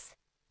like this.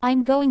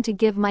 I'm going to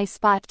give my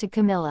spot to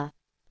Camilla.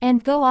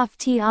 And go off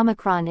to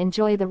Omicron,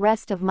 enjoy the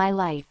rest of my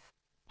life.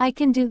 I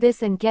can do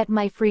this and get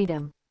my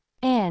freedom.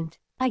 And,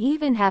 I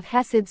even have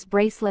Hesid's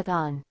bracelet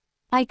on.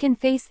 I can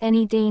face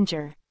any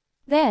danger.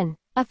 Then,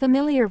 a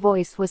familiar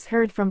voice was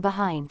heard from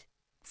behind.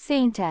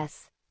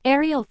 Saintess.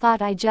 Ariel thought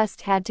I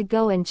just had to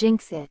go and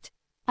jinx it.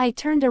 I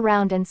turned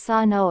around and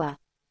saw Noah.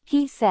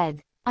 He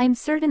said, I'm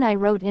certain I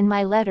wrote in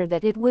my letter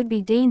that it would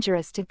be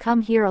dangerous to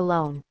come here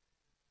alone.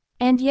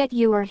 And yet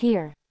you are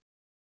here.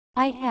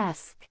 I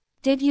asked,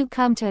 did you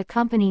come to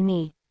accompany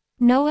me?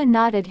 Noah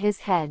nodded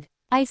his head.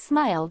 I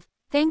smiled,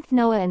 thanked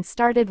Noah and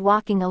started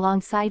walking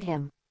alongside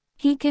him.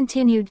 He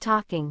continued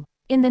talking.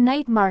 In the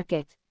night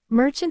market,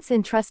 merchants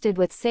entrusted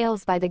with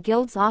sales by the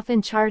guilds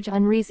often charge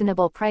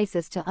unreasonable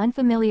prices to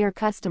unfamiliar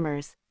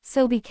customers,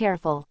 so be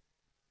careful.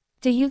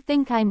 Do you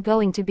think I'm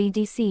going to be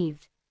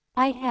deceived?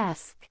 I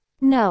asked.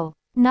 No,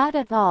 not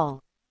at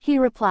all. He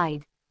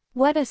replied.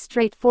 What a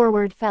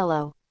straightforward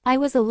fellow. I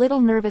was a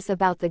little nervous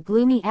about the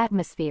gloomy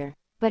atmosphere,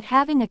 but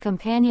having a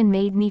companion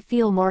made me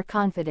feel more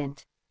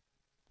confident.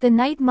 The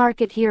night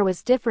market here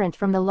was different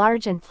from the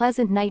large and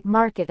pleasant night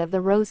market of the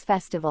Rose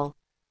Festival.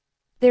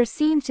 There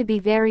seemed to be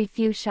very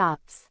few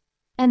shops.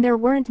 And there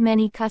weren't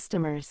many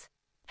customers.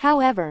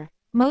 However,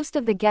 Most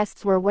of the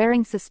guests were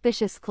wearing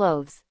suspicious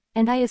clothes,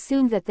 and I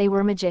assumed that they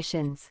were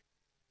magicians.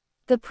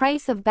 The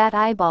price of bat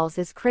eyeballs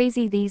is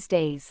crazy these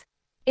days.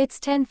 It's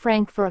 10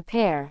 francs for a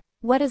pair,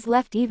 what is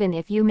left even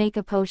if you make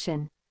a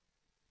potion?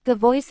 The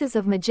voices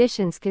of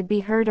magicians could be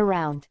heard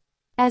around.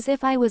 As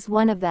if I was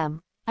one of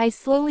them, I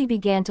slowly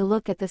began to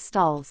look at the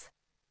stalls.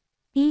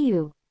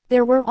 Ew.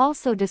 There were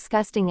also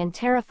disgusting and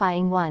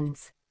terrifying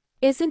ones.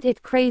 Isn't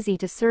it crazy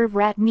to serve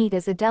rat meat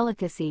as a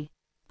delicacy?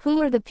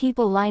 Who are the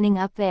people lining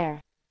up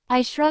there?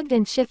 I shrugged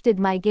and shifted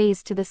my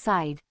gaze to the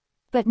side.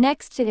 But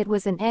next to it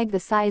was an egg the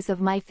size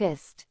of my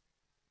fist.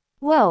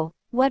 Whoa,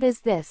 what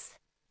is this?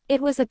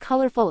 It was a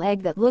colorful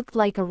egg that looked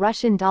like a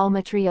Russian doll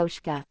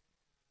matryoshka.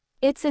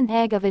 It's an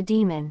egg of a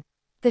demon.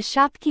 The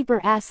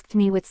shopkeeper asked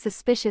me with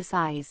suspicious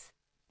eyes.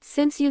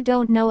 Since you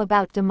don't know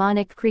about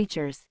demonic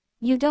creatures,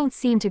 you don't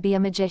seem to be a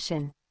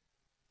magician.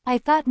 I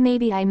thought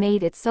maybe I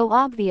made it so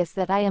obvious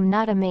that I am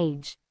not a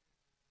mage.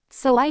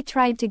 So I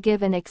tried to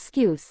give an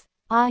excuse.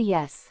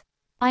 Yes.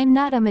 I'm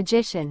not a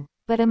magician,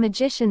 but a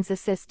magician's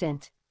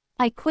assistant.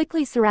 I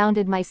quickly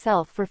surrounded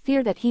myself for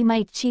fear that he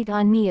might cheat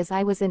on me as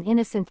I was an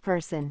innocent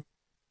person.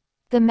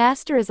 The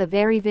master is a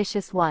very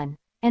vicious one,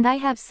 and I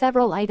have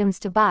several items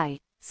to buy,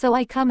 so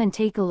I come and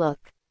take a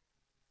look.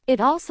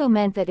 It also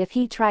meant that if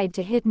he tried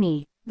to hit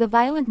me, the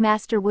violent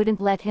master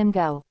wouldn't let him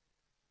go.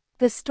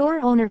 The store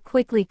owner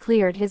quickly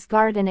cleared his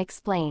guard and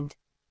explained.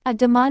 A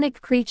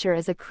demonic creature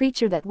is a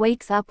creature that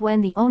wakes up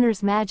when the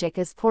owner's magic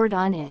is poured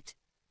on it.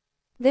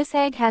 This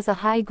egg has a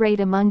high grade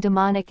among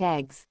demonic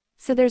eggs,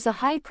 so there's a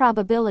high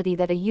probability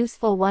that a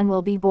useful one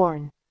will be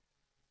born.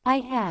 I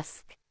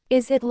ask,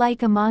 is it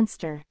like a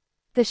monster?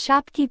 The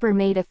shopkeeper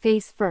made a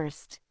face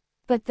first,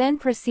 but then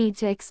proceeded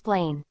to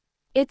explain.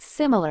 It's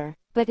similar,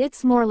 but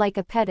it's more like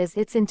a pet as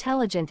it's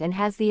intelligent and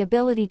has the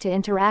ability to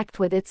interact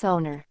with its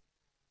owner.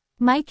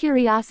 My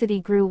curiosity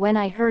grew when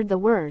I heard the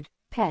word,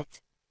 pet.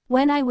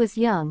 When I was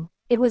young,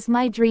 it was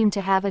my dream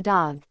to have a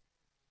dog.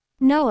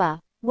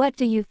 Noah, what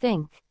do you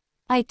think?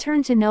 I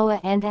turned to Noah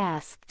and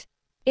asked.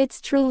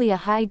 It's truly a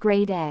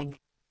high-grade egg.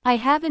 I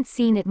haven't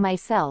seen it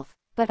myself,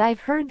 but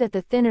I've heard that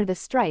the thinner the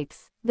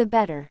stripes, the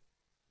better.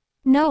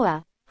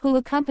 Noah, who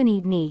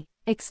accompanied me,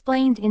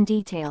 explained in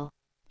detail.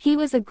 He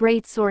was a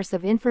great source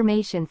of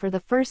information for the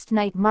first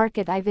night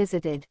market I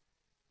visited.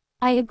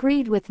 I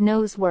agreed with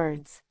Noah's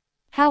words.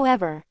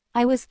 However,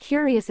 I was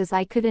curious as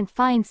I couldn't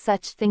find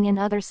such thing in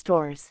other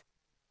stores.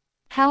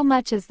 How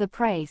much is the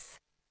price?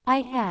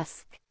 I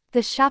asked.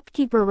 The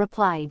shopkeeper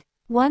replied,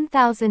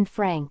 1,000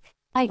 francs.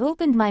 I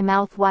opened my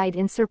mouth wide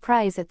in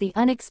surprise at the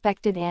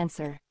unexpected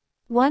answer.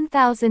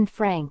 1,000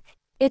 francs.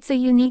 It's a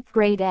unique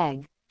grade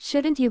egg.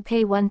 Shouldn't you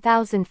pay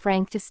 1,000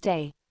 francs to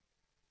stay?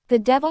 The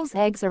devil's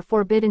eggs are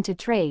forbidden to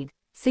trade,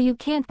 so you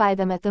can't buy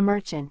them at the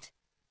merchant.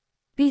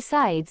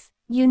 Besides,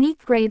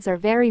 unique grades are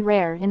very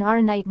rare in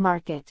our night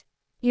market.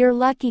 You're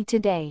lucky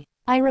today,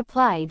 I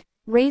replied,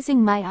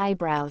 raising my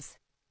eyebrows.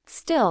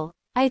 Still,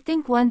 I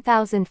think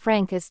 1,000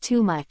 francs is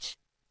too much.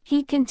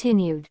 He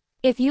continued,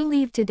 if you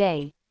leave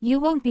today, you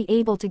won't be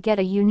able to get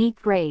a unique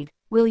grade,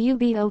 will you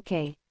be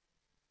okay?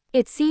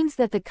 It seems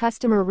that the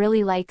customer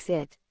really likes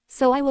it,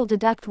 so I will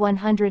deduct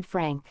 100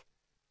 francs.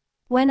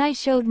 When I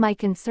showed my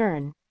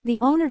concern, the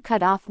owner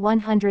cut off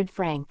 100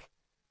 francs.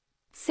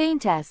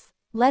 Saintess,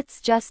 let's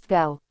just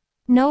go.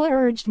 Noah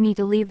urged me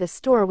to leave the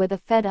store with a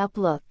fed-up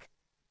look.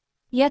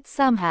 Yet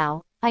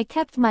somehow, I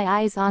kept my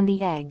eyes on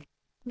the egg.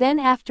 Then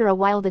after a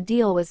while the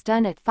deal was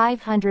done at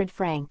 500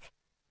 francs.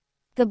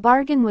 The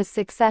bargain was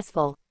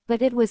successful,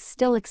 but it was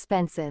still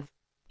expensive.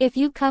 If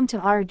you come to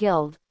our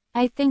guild,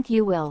 I think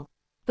you will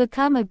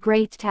become a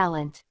great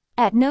talent.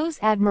 At Noah's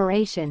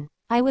admiration,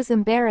 I was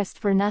embarrassed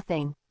for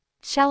nothing.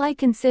 Shall I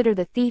consider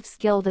the Thieves'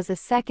 Guild as a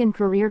second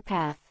career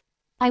path?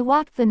 I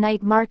walked the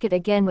night market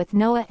again with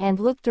Noah and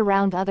looked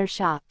around other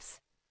shops.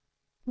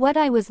 What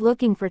I was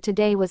looking for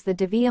today was the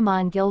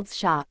Deviamon Guild's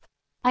shop.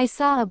 I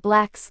saw a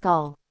black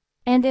skull.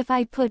 And if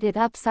I put it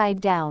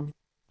upside down,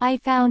 I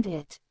found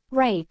it.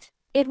 Right,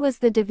 it was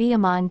the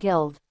Deviamon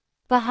Guild.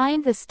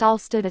 Behind the stall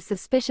stood a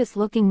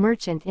suspicious-looking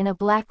merchant in a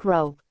black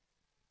robe.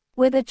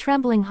 With a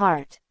trembling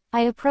heart,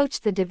 I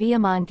approached the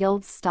Deviamon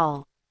Guild's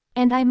stall.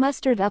 And I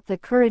mustered up the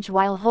courage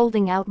while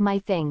holding out my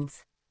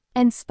things.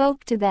 And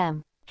spoke to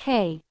them.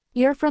 Hey,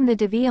 you're from the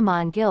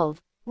Deviamon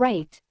Guild,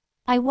 right?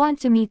 I want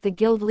to meet the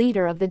guild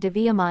leader of the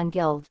Deviamon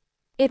Guild.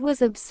 It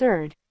was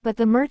absurd, but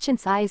the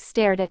merchant's eyes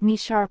stared at me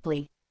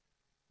sharply.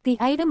 The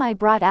item I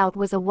brought out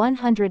was a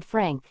 100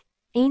 franc,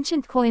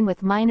 ancient coin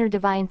with minor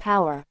divine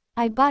power,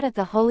 I bought at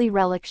the Holy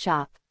Relic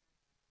shop.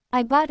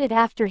 I bought it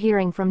after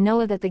hearing from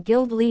Noah that the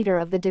guild leader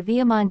of the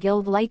Deviamon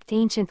Guild liked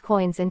ancient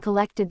coins and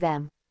collected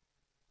them.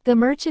 The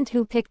merchant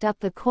who picked up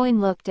the coin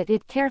looked at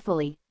it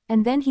carefully,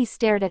 and then he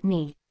stared at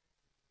me.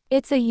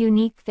 It's a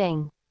unique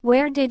thing.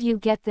 Where did you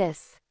get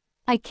this?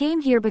 I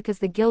came here because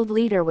the guild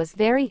leader was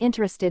very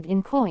interested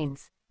in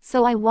coins,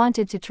 so I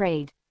wanted to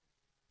trade.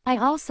 I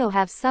also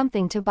have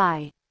something to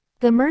buy.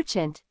 The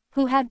merchant,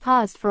 who had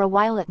paused for a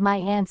while at my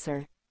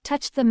answer,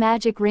 touched the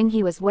magic ring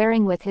he was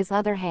wearing with his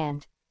other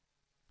hand.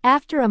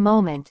 After a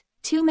moment,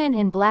 2 men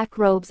in black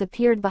robes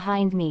appeared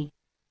behind me.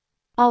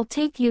 "I'll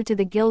take you to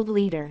the guild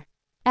leader."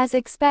 As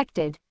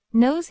expected,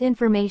 No's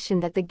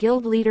information that the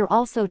guild leader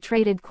also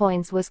traded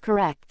coins was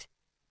correct.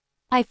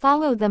 I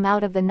followed them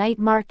out of the night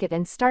market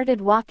and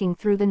started walking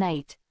through the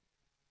night.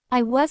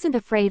 I wasn't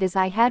afraid as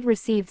I had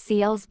received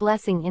Ciel's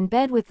blessing in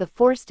bed with the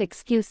forced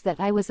excuse that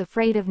I was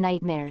afraid of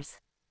nightmares.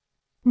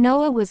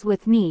 Noah was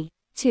with me,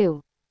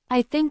 too.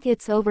 "I think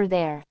it's over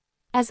there."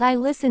 As I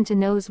listened to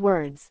No's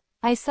words,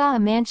 I saw a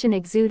mansion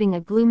exuding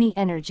a gloomy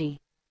energy.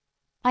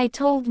 I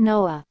told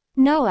Noah,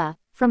 "Noah,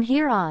 from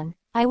here on,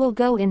 I will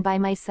go in by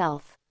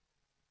myself."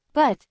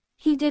 But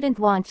he didn't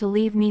want to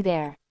leave me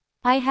there.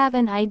 "I have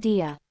an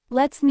idea.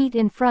 Let's meet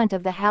in front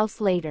of the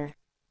house later."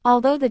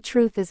 Although the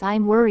truth is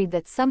I'm worried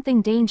that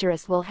something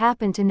dangerous will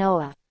happen to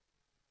Noah.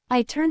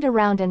 I turned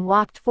around and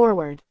walked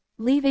forward,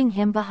 leaving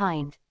him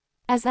behind.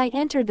 As I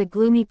entered the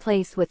gloomy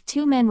place with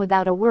 2 men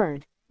without a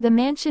word, the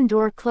mansion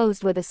door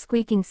closed with a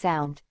squeaking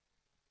sound.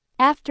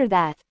 After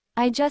that,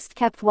 I just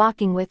kept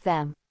walking with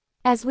them.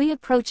 As we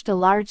approached a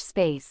large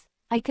space,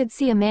 I could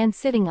see a man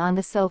sitting on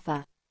the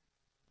sofa.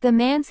 The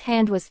man's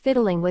hand was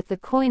fiddling with the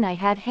coin I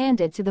had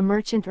handed to the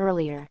merchant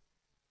earlier.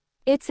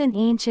 It's an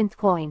ancient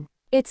coin.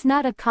 It's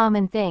not a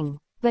common thing,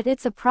 but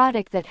it's a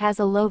product that has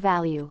a low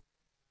value.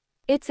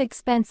 It's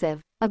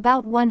expensive,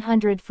 about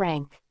 100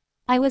 franc.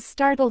 I was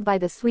startled by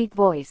the sweet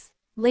voice.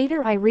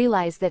 Later I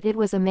realized that it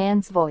was a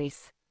man's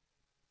voice.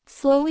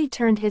 Slowly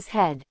turned his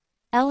head.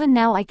 "Ellen,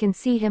 now I can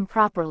see him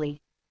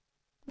properly."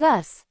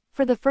 Thus,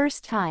 for the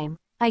first time,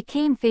 I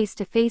came face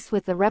to face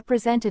with the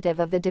representative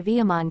of the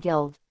Deviamon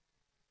Guild.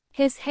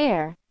 His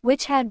hair,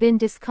 which had been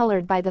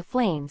discolored by the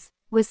flames,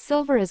 was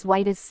silver as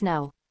white as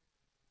snow.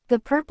 The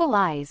purple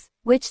eyes,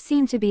 which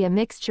seemed to be a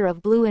mixture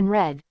of blue and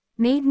red,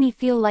 made me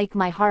feel like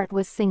my heart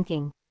was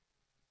sinking.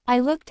 I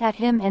looked at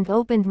him and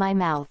opened my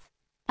mouth.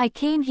 "I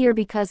came here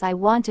because I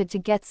wanted to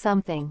get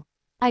something.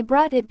 I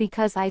brought it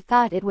because I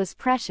thought it was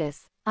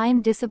precious.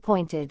 I'm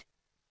disappointed."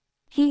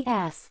 He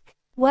asked,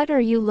 "What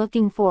are you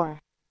looking for?"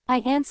 I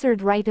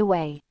answered right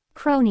away.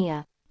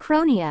 Cronia.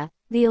 Cronia,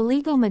 the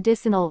illegal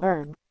medicinal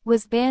herb,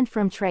 was banned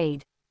from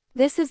trade.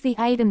 This is the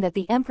item that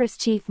the Empress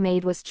Chief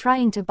Maid was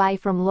trying to buy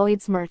from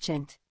Lloyd's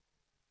merchant.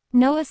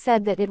 Noah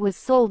said that it was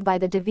sold by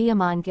the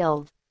Deviamon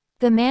Guild.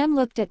 The man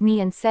looked at me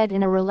and said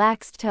in a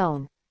relaxed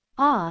tone,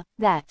 "Ah,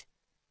 that."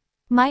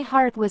 My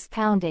heart was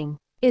pounding.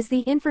 Is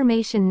the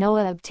information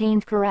Noah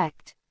obtained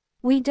correct?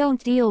 "We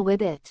don't deal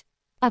with it."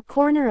 A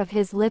corner of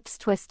his lips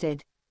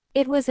twisted.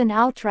 It was an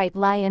outright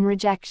lie and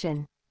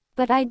rejection.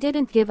 But I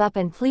didn't give up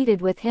and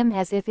pleaded with him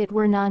as if it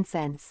were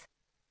nonsense.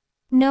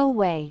 "No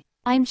way.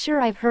 I'm sure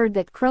I've heard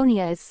that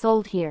Cronia is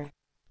sold here."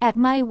 At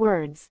my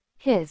words,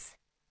 his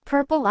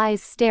purple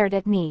eyes stared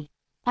at me.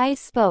 I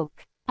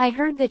spoke. "I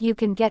heard that you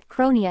can get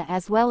Cronia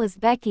as well as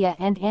Beckia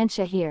and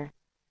Ansha here.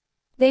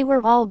 They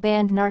were all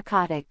banned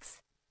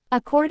narcotics.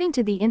 According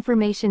to the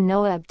information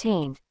Noah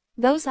obtained,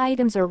 those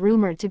items are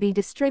rumored to be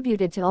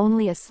distributed to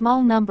only a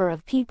small number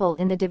of people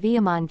in the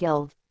Deviamon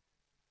Guild."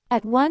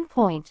 At one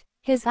point,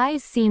 his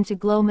eyes seemed to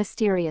glow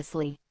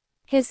mysteriously.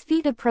 His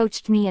feet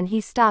approached me and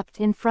he stopped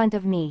in front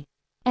of me.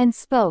 And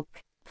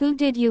spoke. "Who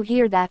did you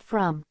hear that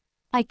from?"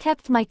 I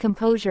kept my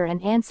composure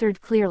and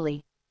answered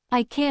clearly.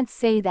 "I can't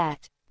say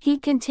that." He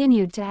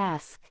continued to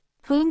ask.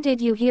 "Whom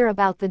did you hear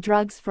about the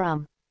drugs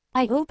from?"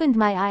 I opened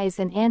my eyes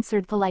and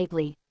answered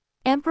politely.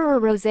 "Emperor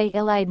Rosé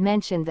Elide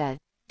mentioned the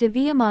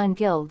Deviamon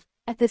Guild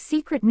at the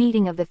secret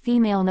meeting of the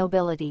female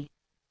nobility.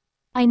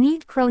 I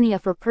need Cronia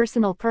for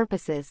personal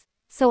purposes,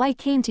 so I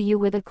came to you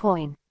with a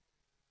coin."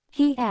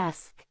 He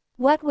asked,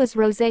 "What was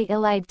Rosé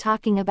Elide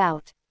talking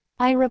about?"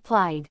 I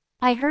replied,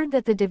 "I heard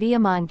that the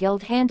Deviamon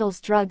Guild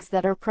handles drugs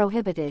that are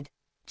prohibited."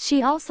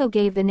 She also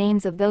gave the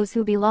names of those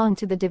who belong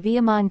to the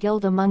Deviamon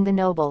Guild among the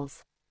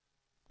nobles.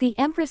 The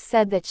Empress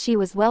said that she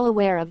was well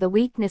aware of the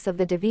weakness of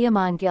the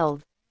Deviamon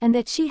Guild, and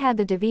that she had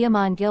the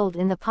Deviamon Guild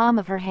in the palm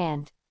of her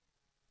hand.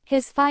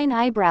 His fine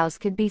eyebrows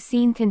could be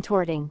seen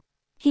contorting.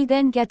 He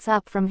then gets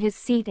up from his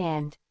seat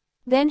and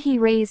then he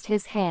raised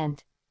his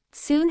hand.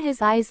 Soon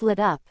his eyes lit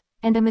up,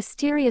 and a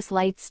mysterious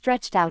light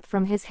stretched out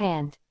from his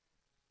hand.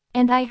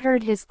 And I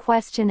heard his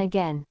question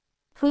again.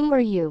 "Who are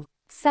you?"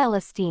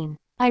 "Celestine."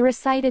 I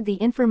recited the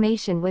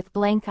information with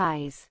blank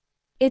eyes.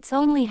 It's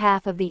only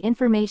half of the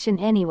information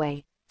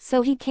anyway,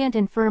 so he can't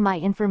infer my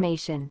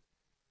information.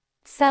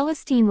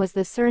 Celestine was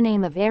the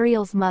surname of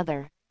Ariel's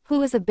mother, who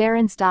was a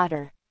baron's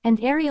daughter,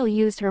 and Ariel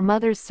used her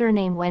mother's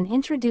surname when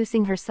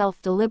introducing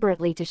herself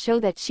deliberately to show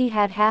that she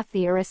had half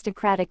the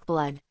aristocratic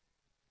blood.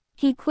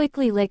 He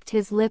quickly licked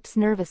his lips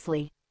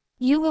nervously.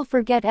 "You will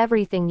forget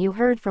everything you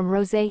heard from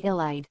Rosé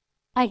Elide."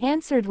 I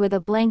answered with a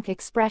blank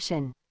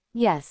expression.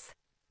 "Yes."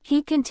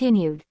 He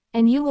continued,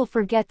 "And you will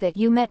forget that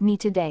you met me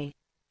today."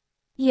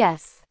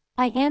 "Yes."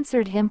 I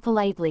answered him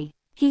politely.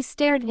 He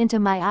stared into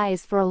my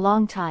eyes for a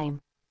long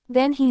time.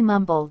 Then he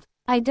mumbled,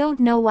 "I don't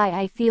know why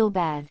I feel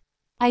bad."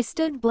 I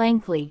stood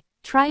blankly,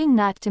 trying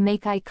not to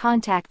make eye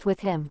contact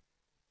with him.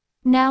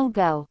 "Now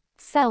go,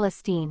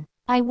 Celestine."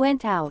 I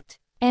went out,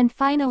 and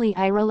finally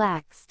I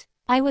relaxed.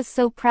 I was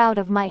so proud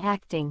of my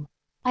acting.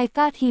 I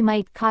thought he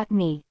might caught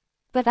me.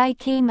 But I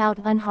came out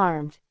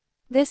unharmed.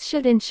 This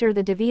should ensure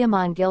the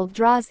Deviamon Guild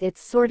draws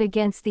its sword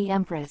against the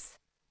Empress.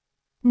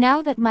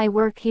 Now that my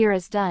work here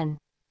is done,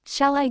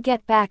 shall I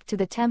get back to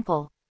the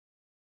temple?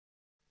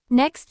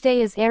 Next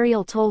day, as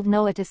Ariel told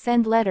Noah to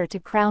send letter to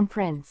Crown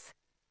Prince.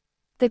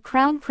 The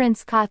Crown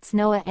Prince caught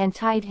Noah and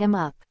tied him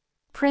up.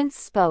 Prince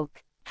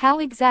spoke. How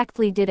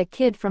exactly did a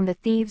kid from the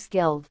Thieves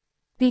Guild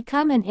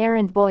become an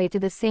errand boy to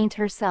the saint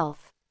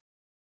herself?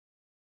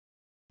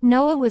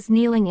 Noah was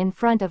kneeling in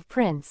front of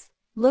Prince,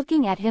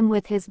 looking at him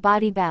with his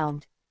body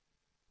bound.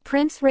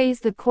 Prince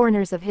raised the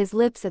corners of his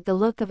lips at the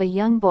look of a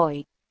young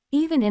boy,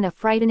 even in a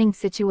frightening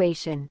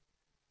situation.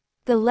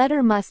 The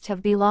letter must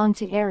have belonged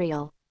to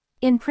Ariel.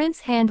 In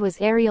Prince's hand was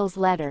Ariel's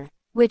letter,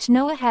 which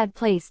Noah had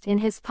placed in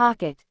his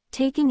pocket,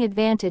 taking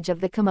advantage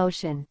of the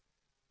commotion.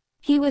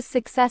 He was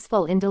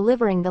successful in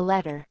delivering the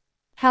letter.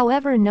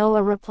 However,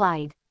 Noah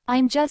replied,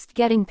 "I'm just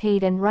getting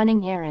paid and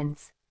running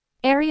errands."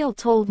 Ariel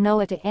told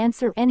Noah to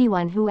answer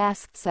anyone who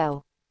asked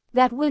so.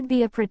 That would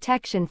be a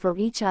protection for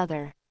each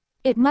other.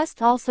 It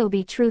must also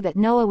be true that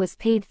Noah was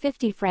paid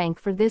 50 francs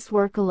for this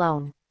work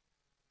alone.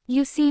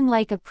 You seem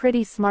like a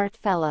pretty smart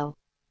fellow.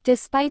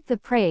 Despite the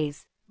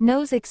praise,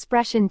 Noah's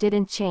expression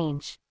didn't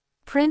change.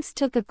 Prince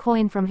took a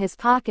coin from his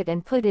pocket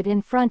and put it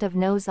in front of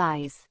Noah's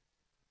eyes.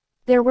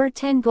 There were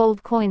 10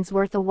 gold coins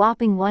worth a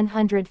whopping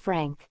 100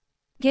 francs.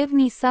 Give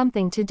me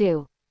something to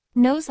do.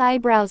 Noah's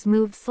eyebrows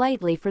moved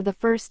slightly for the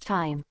first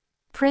time.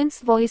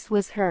 Prince's voice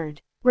was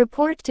heard.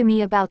 Report to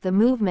me about the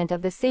movement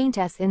of the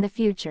saintess in the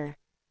future.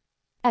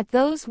 At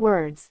those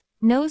words,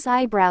 Noah's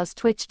eyebrows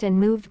twitched and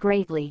moved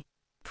greatly.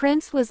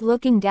 Prince was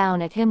looking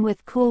down at him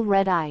with cool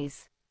red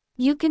eyes.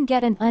 You can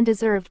get an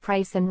undeserved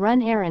price and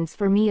run errands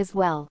for me as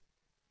well.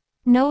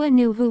 Noah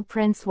knew who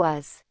Prince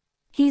was.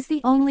 He's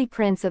the only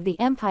prince of the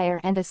empire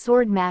and a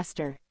sword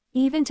master,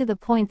 even to the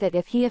point that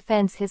if he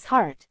offends his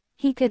heart,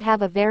 he could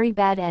have a very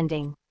bad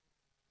ending.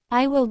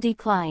 I will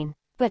decline.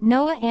 But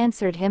Noah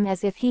answered him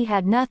as if he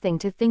had nothing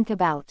to think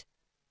about.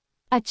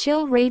 A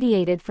chill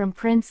radiated from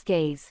Prince's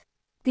gaze.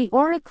 The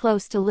aura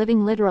close to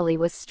living literally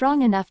was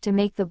strong enough to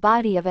make the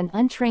body of an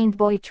untrained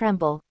boy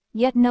tremble,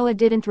 yet Noah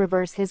didn't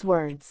reverse his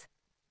words.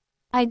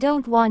 I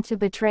don't want to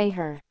betray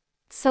her.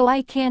 So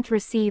I can't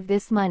receive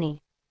this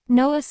money.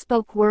 Noah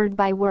spoke word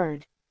by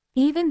word.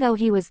 Even though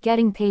he was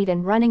getting paid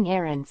and running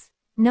errands,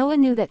 Noah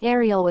knew that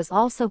Ariel was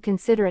also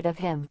considerate of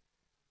him.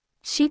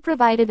 She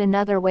provided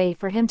another way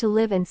for him to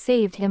live and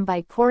saved him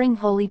by pouring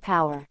holy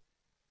power.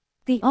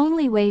 The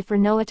only way for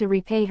Noah to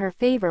repay her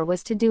favor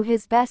was to do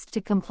his best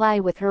to comply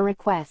with her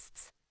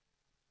requests.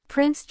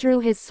 Prince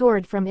drew his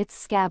sword from its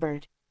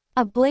scabbard.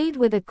 A blade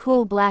with a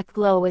cool black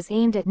glow was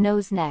aimed at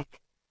Noah's neck.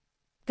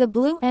 The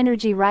blue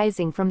energy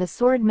rising from the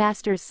sword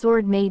master's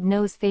sword made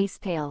Noah's face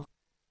pale.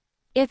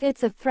 If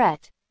it's a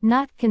threat,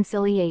 not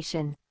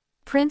conciliation.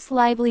 Prince's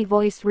lively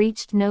voice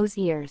reached Noah's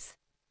ears.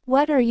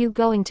 What are you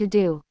going to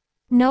do?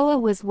 Noah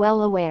was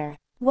well aware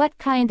what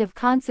kind of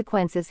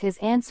consequences his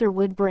answer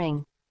would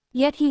bring.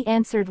 Yet he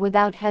answered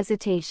without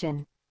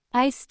hesitation.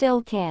 I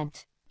still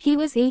can't. He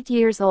was 8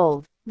 years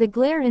old. The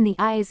glare in the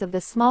eyes of the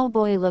small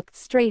boy looked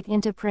straight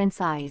into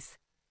Prince's eyes.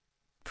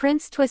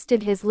 Prince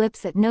twisted his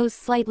lips at Noah's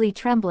slightly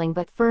trembling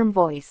but firm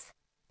voice.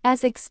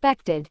 As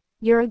expected,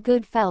 you're a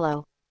good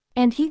fellow.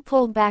 And he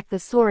pulled back the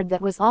sword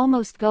that was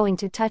almost going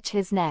to touch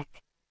his neck.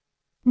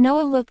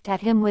 Noah looked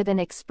at him with an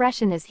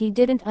expression as he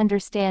didn't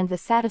understand the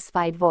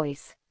satisfied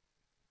voice.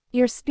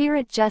 Your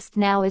spirit just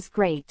now is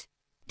great.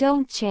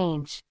 Don't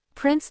change.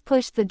 Prince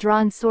pushed the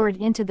drawn sword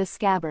into the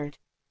scabbard.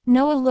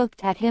 Noah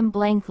looked at him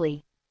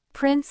blankly.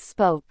 Prince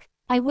spoke.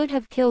 I would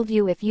have killed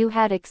you if you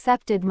had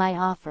accepted my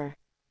offer.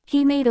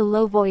 He made a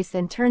low voice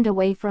and turned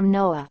away from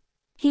Noah.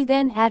 He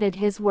then added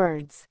his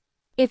words.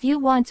 If you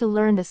want to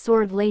learn the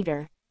sword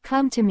later,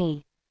 come to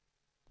me.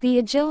 The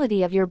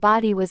agility of your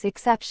body was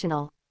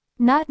exceptional.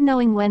 Not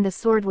knowing when the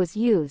sword was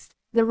used,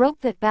 the rope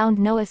that bound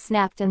Noah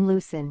snapped and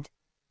loosened.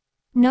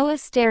 Noah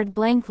stared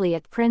blankly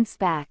at Prince's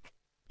back.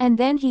 And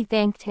then he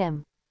thanked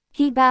him.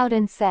 He bowed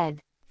and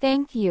said,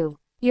 Thank you,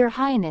 Your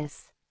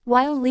Highness.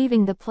 While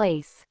leaving the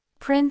place,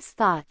 Prince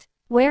thought,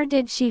 where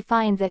did she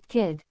find that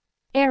kid?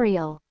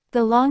 Ariel.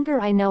 The longer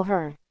I know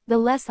her, the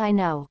less I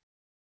know.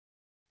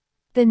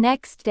 The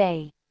next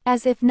day,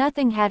 as if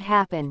nothing had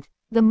happened,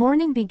 the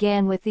morning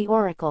began with the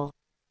oracle.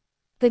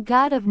 The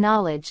god of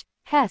knowledge,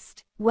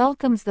 Hest,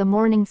 welcomes the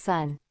morning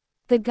sun.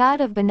 The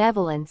god of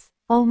benevolence,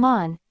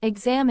 Oman,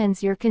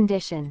 examines your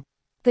condition.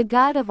 The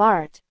god of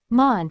art,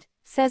 Mond,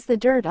 says the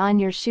dirt on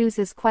your shoes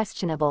is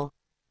questionable.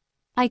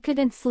 I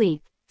couldn't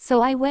sleep,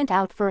 so I went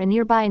out for a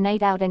nearby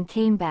night out and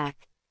came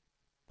back.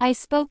 I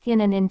spoke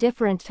in an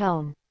indifferent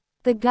tone.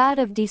 The god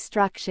of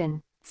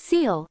destruction,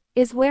 Seal,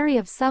 is wary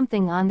of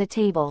something on the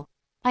table.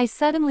 I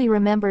suddenly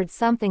remembered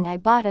something I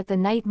bought at the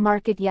night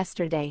market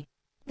yesterday.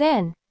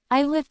 Then,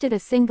 I lifted a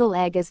single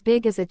egg as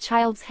big as a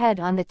child's head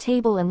on the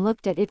table and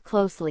looked at it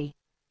closely.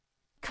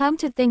 Come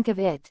to think of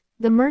it,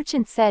 the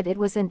merchant said it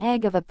was an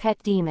egg of a pet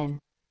demon.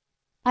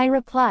 I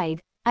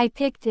replied, I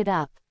picked it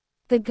up.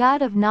 The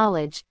god of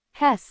knowledge,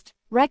 Hest,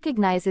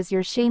 recognizes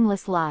your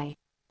shameless lie.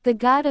 The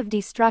god of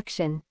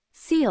destruction,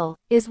 Seal,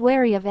 is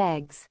wary of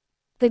eggs.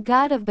 The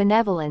god of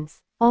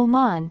benevolence,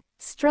 Oman,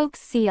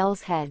 strokes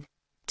Seal's head.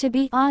 To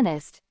be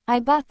honest, I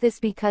bought this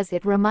because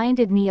it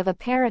reminded me of a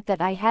parrot that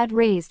I had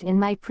raised in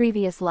my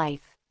previous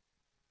life.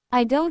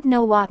 I don't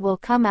know what will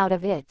come out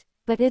of it,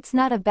 but it's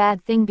not a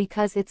bad thing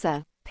because it's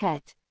a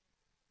pet.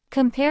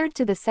 Compared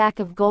to the sack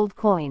of gold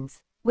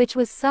coins, which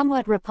was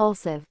somewhat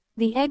repulsive,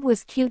 the egg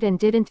was cute and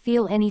didn't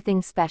feel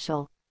anything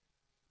special.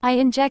 I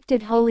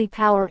injected holy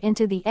power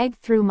into the egg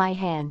through my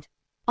hand.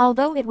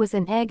 Although it was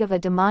an egg of a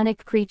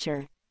demonic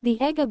creature, the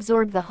egg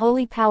absorbed the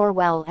holy power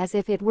well as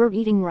if it were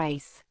eating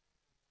rice.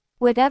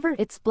 Whatever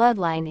its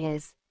bloodline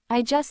is,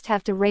 I just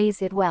have to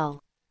raise it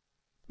well.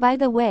 By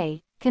the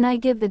way, can I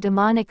give the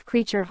demonic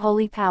creature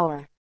holy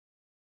power?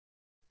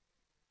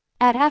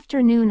 At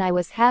afternoon I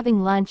was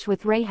having lunch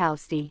with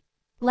Rayhousty.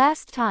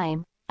 Last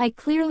time, I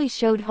clearly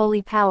showed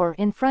holy power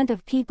in front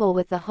of people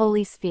with the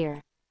holy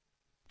sphere.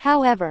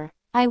 However,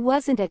 I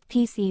wasn't at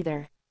peace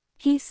either.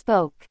 He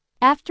spoke.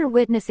 After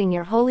witnessing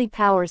your holy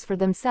powers for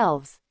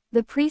themselves,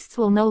 the priests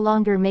will no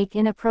longer make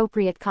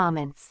inappropriate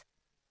comments.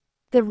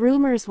 The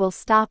rumors will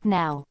stop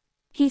now,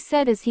 he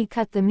said as he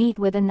cut the meat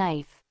with a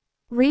knife.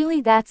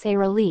 Really, that's a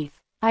relief,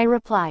 I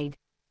replied.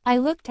 I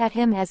looked at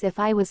him as if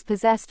I was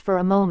possessed for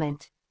a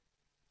moment.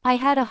 I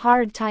had a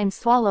hard time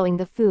swallowing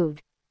the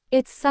food.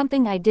 It's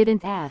something I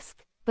didn't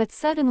ask, but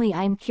suddenly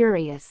I'm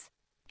curious.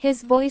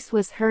 His voice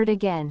was heard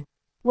again.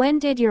 When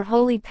did your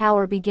holy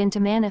power begin to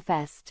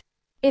manifest?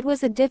 It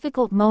was a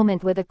difficult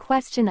moment with a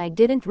question I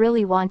didn't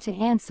really want to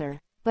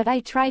answer, but I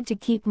tried to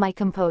keep my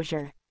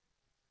composure.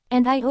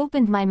 And I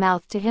opened my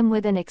mouth to him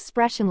with an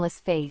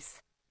expressionless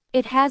face.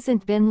 It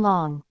hasn't been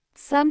long.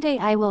 Someday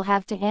I will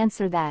have to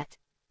answer that.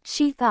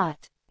 She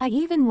thought. I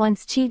even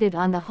once cheated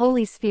on the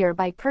holy sphere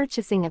by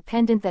purchasing a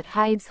pendant that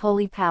hides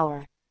holy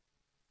power.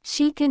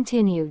 She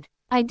continued.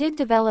 I did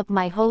develop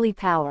my holy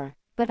power,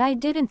 but I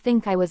didn't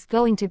think I was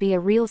going to be a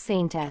real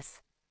saintess.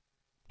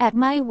 At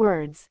my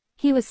words,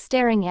 he was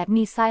staring at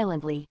me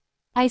silently.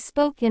 I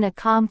spoke in a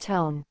calm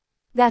tone.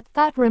 That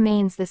thought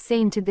remains the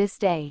same to this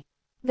day.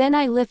 Then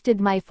I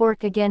lifted my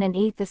fork again and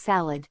ate the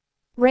salad.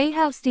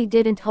 Rayhousty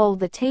didn't hold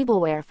the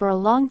tableware for a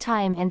long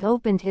time and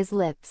opened his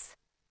lips.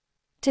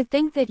 To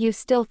think that you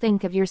still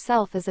think of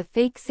yourself as a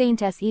fake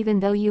saintess even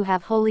though you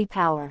have holy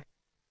power.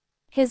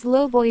 His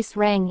low voice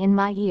rang in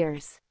my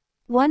ears.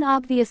 One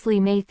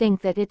obviously may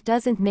think that it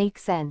doesn't make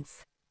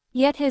sense.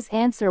 Yet his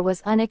answer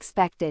was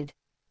unexpected.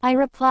 I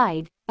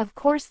replied, of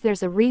course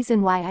there's a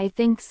reason why I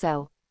think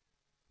so.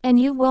 And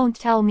you won't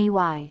tell me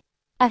why.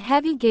 A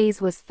heavy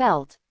gaze was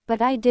felt,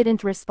 but I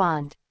didn't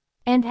respond.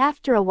 And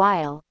after a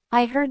while,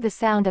 I heard the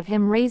sound of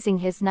him raising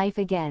his knife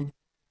again.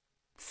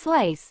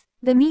 Slice,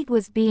 the meat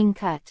was being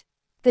cut.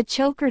 The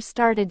choker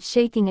started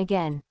shaking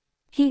again.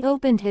 He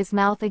opened his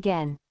mouth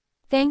again.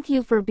 Thank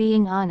you for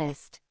being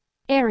honest,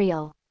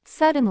 Ariel.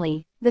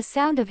 Suddenly, the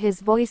sound of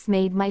his voice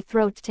made my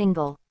throat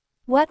tingle.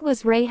 What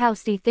was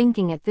Rayhousty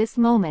thinking at this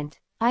moment,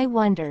 I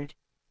wondered.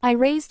 I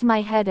raised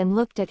my head and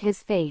looked at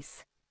his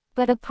face.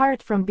 But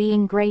apart from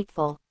being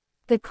grateful,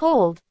 the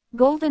cold,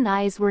 golden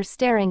eyes were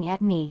staring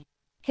at me.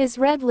 His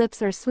red lips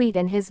are sweet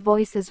and his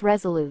voice is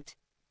resolute.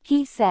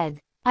 He said,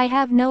 I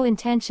have no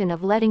intention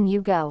of letting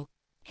you go.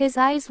 His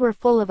eyes were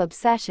full of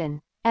obsession,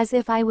 as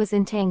if I was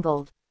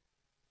entangled.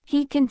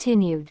 He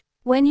continued,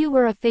 when you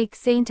were a fake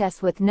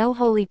saintess with no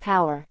holy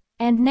power,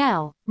 and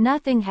now,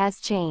 nothing has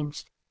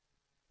changed.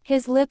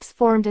 His lips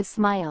formed a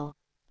smile.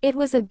 It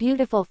was a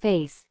beautiful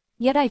face,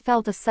 yet I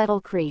felt a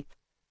subtle creep.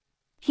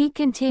 He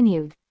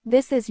continued,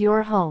 this is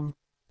your home,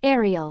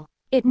 Ariel.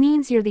 It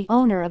means you're the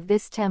owner of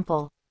this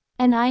temple.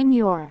 And I'm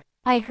your.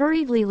 I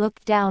hurriedly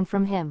looked down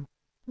from him.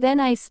 Then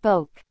I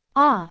spoke.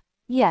 Ah,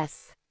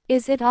 yes.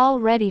 Is it all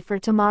ready for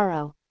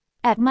tomorrow?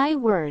 At my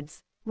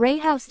words,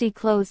 Rayhousty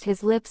closed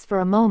his lips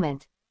for a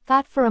moment,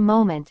 thought for a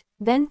moment,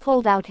 then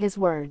pulled out his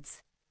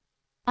words.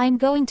 I'm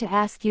going to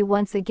ask you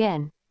once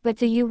again, but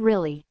do you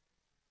really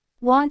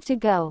want to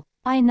go?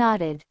 I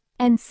nodded,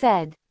 and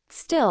said,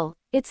 still,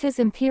 it's His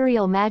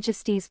Imperial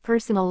Majesty's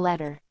personal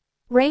letter.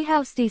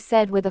 Rayhousty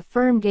said with a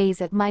firm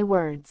gaze at my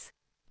words.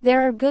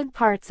 There are good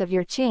parts of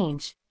your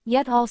change,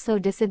 yet also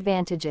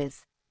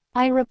disadvantages.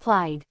 I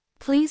replied,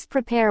 please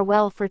prepare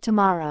well for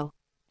tomorrow.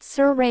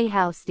 Sir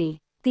Rayhousty,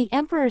 the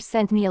Emperor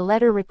sent me a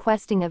letter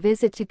requesting a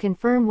visit to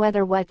confirm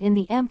whether what in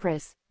the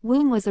Empress'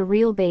 womb was a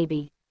real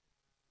baby.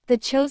 The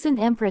chosen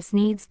Empress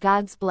needs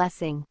God's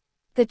blessing.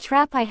 The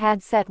trap I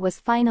had set was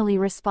finally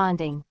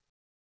responding.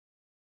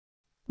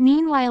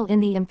 Meanwhile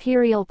in the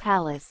Imperial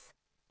Palace,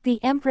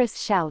 the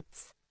Empress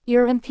shouts,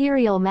 Your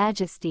Imperial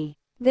Majesty,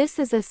 this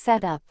is a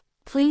setup.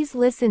 Please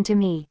listen to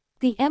me.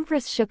 The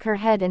Empress shook her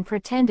head and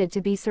pretended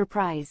to be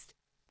surprised.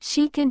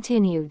 She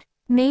continued,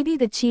 maybe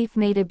the chief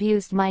maid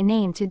abused my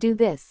name to do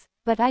this,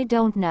 but I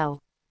don't know.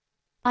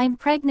 I'm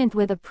pregnant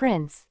with a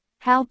prince,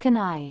 how can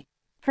I?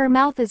 Her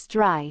mouth is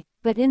dry,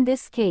 but in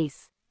this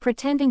case,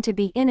 pretending to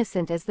be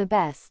innocent is the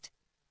best.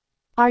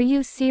 Are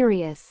you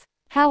serious?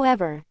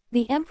 However,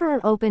 the Emperor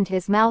opened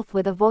his mouth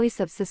with a voice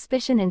of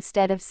suspicion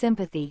instead of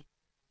sympathy.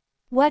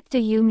 What do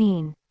you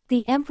mean?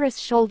 The Empress'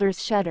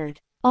 shoulders shuddered.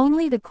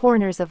 Only the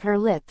corners of her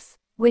lips,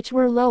 which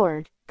were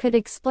lowered, could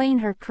explain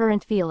her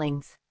current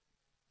feelings.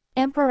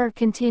 Emperor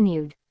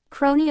continued.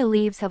 Cronia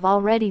leaves have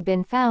already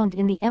been found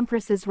in the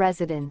Empress's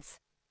residence.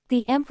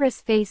 The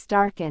Empress' face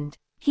darkened.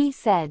 He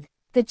said.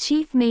 The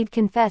chief maid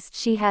confessed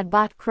she had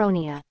bought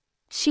Cronia.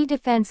 She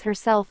defends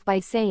herself by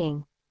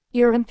saying,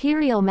 Your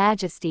Imperial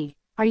Majesty,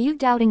 are you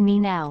doubting me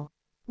now?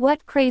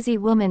 What crazy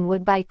woman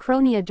would buy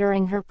Cronia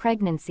during her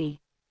pregnancy?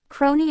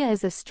 Cronia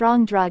is a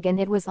strong drug, and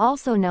it was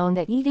also known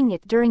that eating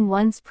it during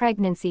one's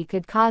pregnancy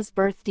could cause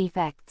birth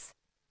defects.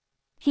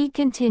 He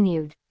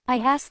continued. I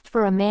asked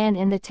for a man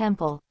in the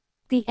temple.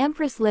 The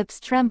Empress'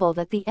 lips trembled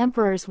at the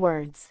Emperor's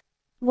words.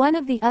 One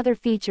of the other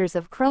features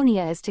of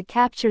Cronia is to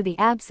capture the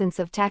absence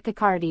of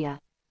tachycardia.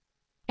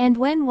 And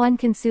when one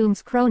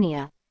consumes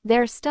Cronia,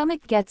 their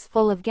stomach gets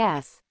full of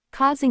gas,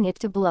 causing it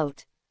to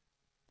bloat.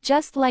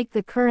 Just like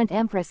the current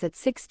Empress at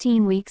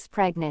 16 weeks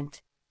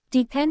pregnant.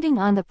 Depending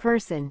on the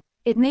person,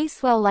 it may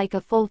swell like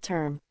a full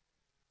term.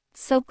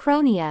 So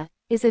Cronia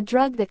is a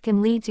drug that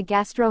can lead to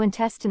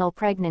gastrointestinal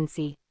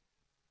pregnancy.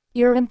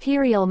 Your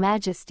Imperial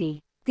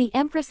Majesty. The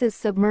Empress's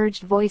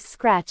submerged voice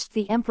scratched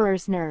the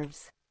Emperor's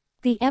nerves.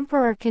 The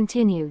Emperor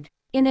continued.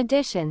 In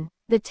addition,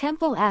 the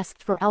temple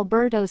asked for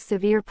Alberto's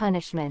severe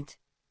punishment.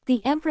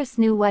 The Empress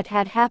knew what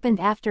had happened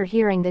after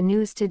hearing the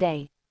news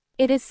today.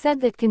 It is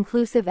said that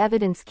conclusive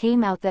evidence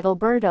came out that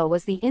Alberto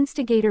was the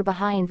instigator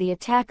behind the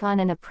attack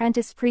on an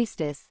apprentice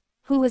priestess,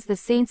 who was the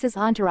saint's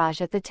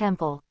entourage at the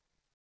temple.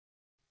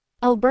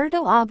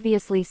 Alberto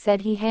obviously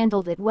said he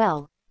handled it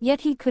well,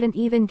 yet he couldn't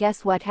even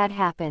guess what had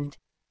happened.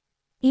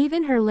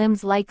 Even her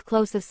limbs like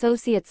close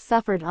associates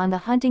suffered on the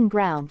hunting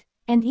ground,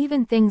 and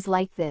even things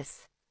like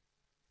this.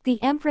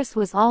 The Empress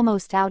was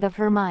almost out of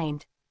her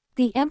mind.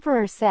 The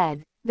Emperor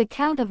said, the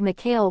Count of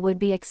Mikhail would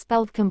be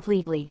expelled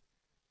completely.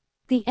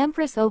 The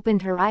Empress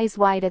opened her eyes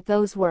wide at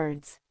those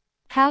words.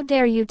 How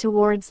dare you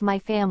towards my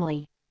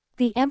family?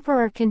 The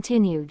Emperor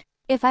continued.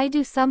 If I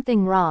do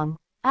something wrong,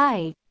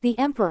 I, the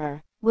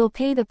Emperor, will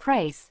pay the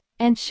price,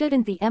 and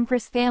shouldn't the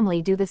Empress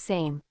family do the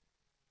same?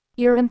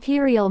 Your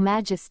Imperial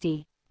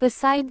Majesty.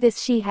 Beside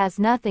this she has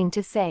nothing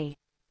to say.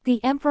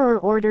 The Emperor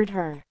ordered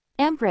her.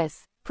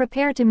 Empress,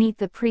 prepare to meet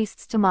the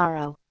priests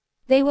tomorrow.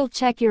 They will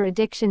check your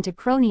addiction to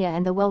Cronia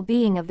and the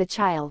well-being of the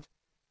child.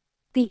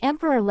 The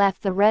Emperor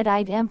left the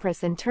red-eyed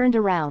Empress and turned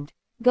around,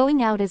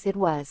 going out as it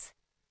was.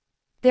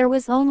 There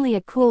was only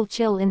a cool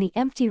chill in the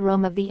empty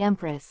room of the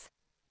Empress.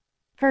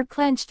 Her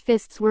clenched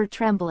fists were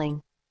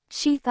trembling.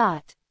 She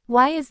thought,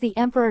 why is the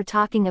Emperor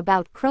talking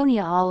about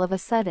Cronia all of a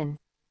sudden?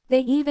 They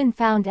even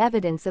found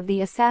evidence of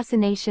the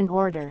assassination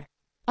order.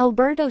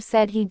 Alberto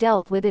said he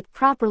dealt with it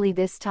properly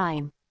this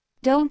time.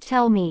 Don't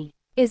tell me.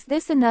 Is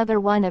this another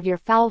one of your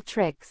foul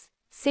tricks,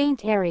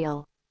 Saint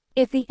Ariel?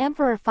 If the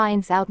Emperor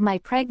finds out my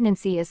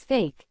pregnancy is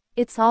fake,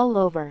 it's all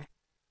over.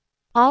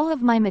 All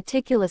of my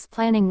meticulous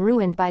planning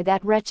ruined by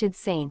that wretched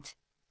saint.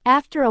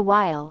 After a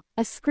while,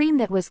 a scream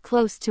that was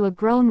close to a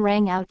groan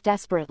rang out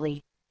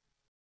desperately.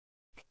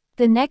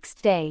 The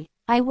next day,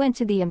 I went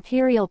to the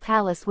Imperial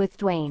Palace with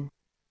Dwayne.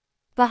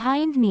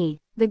 Behind me,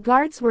 the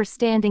guards were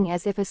standing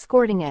as if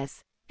escorting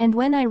us, and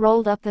when I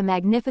rolled up the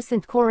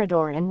magnificent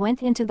corridor and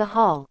went into the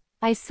hall,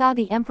 I saw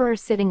the Emperor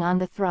sitting on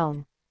the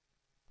throne.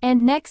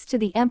 And next to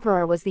the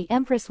Emperor was the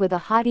Empress with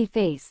a haughty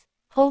face,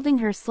 holding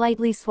her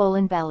slightly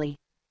swollen belly.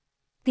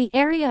 The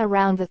area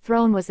around the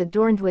throne was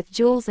adorned with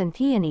jewels and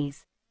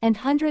peonies, and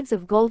hundreds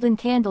of golden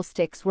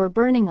candlesticks were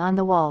burning on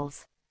the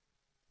walls.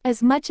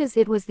 As much as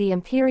it was the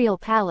Imperial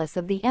Palace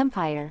of the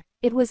Empire,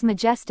 it was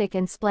majestic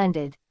and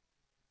splendid.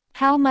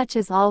 How much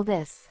is all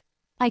this?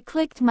 I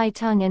clicked my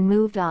tongue and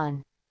moved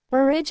on.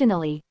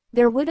 Originally,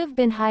 there would have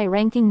been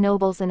high-ranking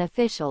nobles and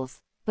officials,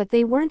 but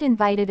they weren't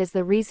invited as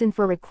the reason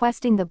for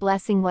requesting the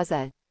blessing was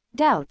a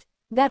doubt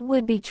that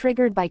would be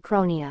triggered by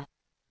Cronia.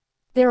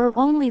 There are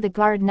only the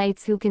guard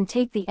knights who can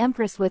take the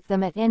Empress with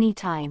them at any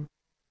time.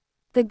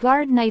 The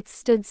guard knights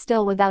stood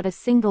still without a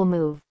single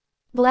move.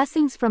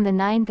 Blessings from the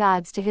 9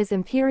 gods to His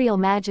Imperial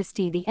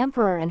Majesty the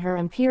Emperor and Her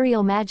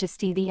Imperial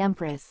Majesty the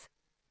Empress.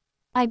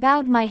 I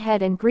bowed my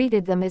head and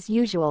greeted them as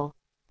usual.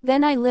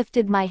 Then I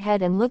lifted my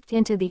head and looked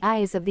into the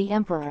eyes of the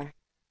Emperor.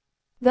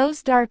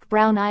 Those dark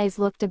brown eyes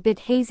looked a bit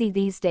hazy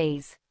these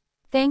days.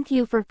 Thank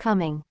you for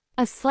coming.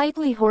 A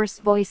slightly hoarse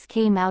voice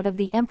came out of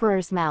the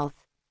Emperor's mouth.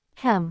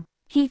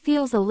 He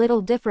feels a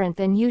little different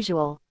than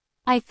usual.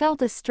 I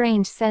felt a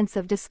strange sense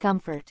of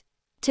discomfort.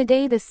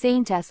 Today the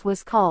Saintess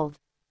was called.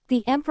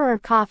 The Emperor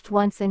coughed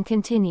once and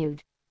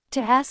continued.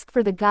 To ask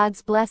for the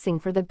god's blessing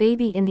for the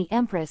baby in the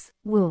Empress'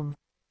 womb.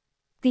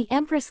 The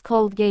Empress'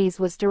 cold gaze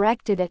was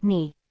directed at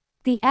me.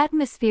 The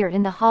atmosphere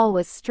in the hall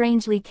was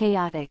strangely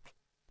chaotic.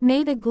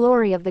 May the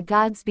glory of the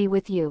gods be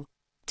with you.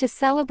 To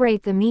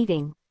celebrate the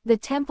meeting, the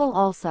temple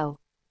also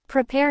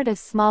prepared a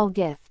small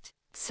gift.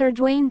 Sir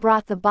Dwayne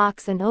brought the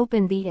box and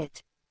opened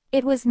it.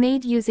 It was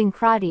made using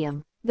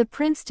Crodium, the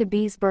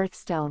Prince-to-be's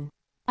birthstone.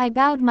 I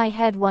bowed my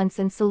head once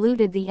and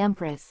saluted the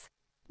Empress.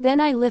 Then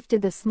I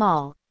lifted the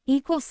small,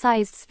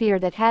 equal-sized sphere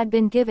that had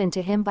been given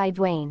to him by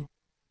Dwayne.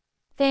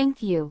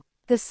 Thank you.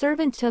 The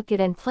servant took it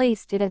and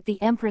placed it at the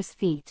empress'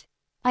 feet.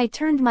 I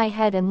turned my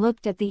head and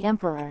looked at the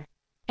emperor.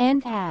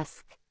 And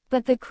asked.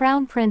 But the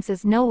crown prince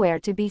is nowhere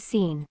to be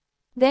seen.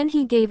 Then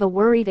he gave a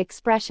worried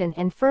expression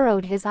and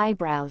furrowed his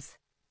eyebrows.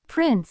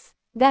 Prince,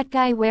 that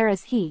guy, where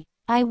is he,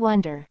 I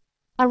wonder?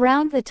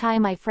 Around the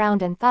time I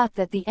frowned and thought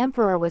that the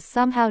emperor was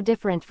somehow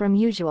different from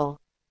usual.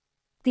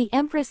 The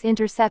empress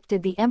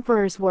intercepted the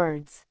emperor's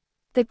words.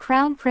 The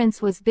crown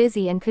prince was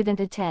busy and couldn't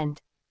attend.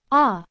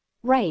 Ah,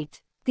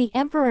 right. The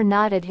emperor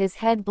nodded his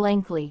head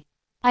blankly.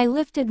 I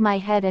lifted my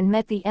head and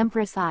met the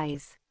empress'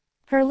 eyes.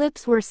 Her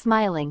lips were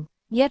smiling,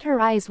 yet her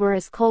eyes were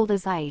as cold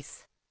as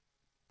ice.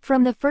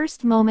 From the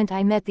first moment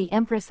I met the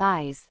empress'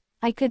 eyes,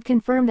 I could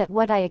confirm that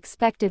what I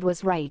expected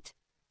was right.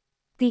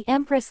 The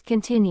empress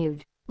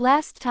continued.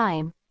 Last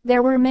time,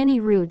 there were many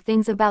rude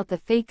things about the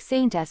fake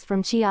saintess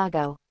from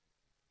Chiago.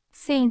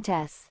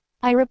 Saintess,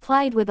 I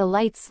replied with a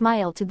light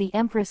smile to the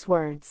empress'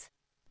 words.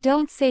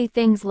 Don't say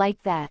things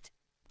like that.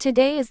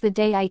 Today is the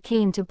day I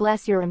came to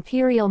bless your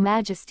imperial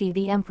majesty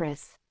the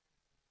empress.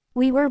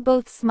 We were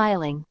both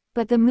smiling,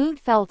 but the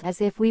mood felt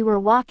as if we were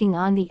walking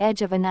on the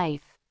edge of a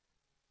knife.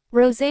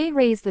 Rosé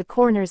raised the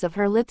corners of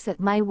her lips at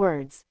my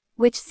words,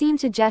 which seemed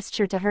to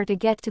gesture to her to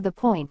get to the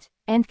point,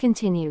 and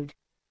continued.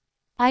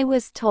 I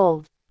was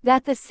told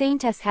that the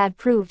saintess had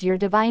proved your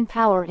divine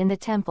power in the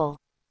temple.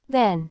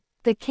 Then,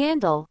 the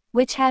candle,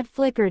 which had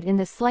flickered in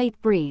the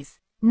slight breeze,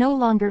 no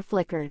longer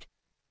flickered.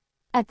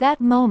 At that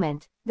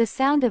moment, the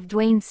sound of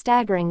Dwayne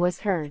staggering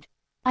was heard.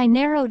 I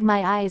narrowed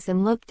my eyes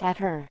and looked at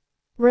her.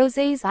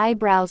 Rosé's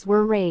eyebrows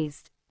were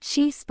raised.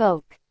 She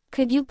spoke.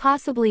 Could you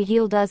possibly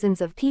heal dozens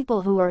of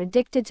people who are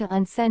addicted to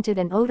unscented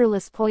and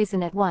odorless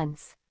poison at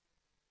once?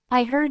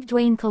 I heard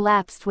Dwayne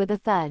collapsed with a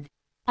thud.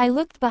 I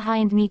looked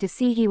behind me to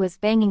see he was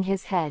banging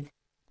his head.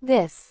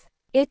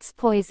 It's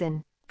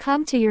poison.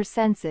 Come to your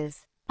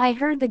senses. I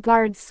heard the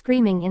guards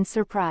screaming in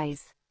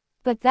surprise.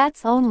 But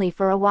that's only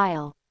for a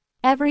while.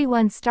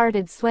 Everyone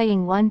started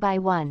swaying one by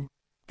one.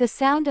 The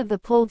sound of the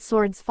pulled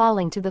swords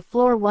falling to the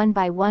floor one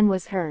by one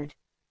was heard.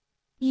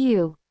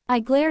 I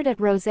glared at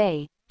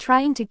Rosé,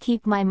 trying to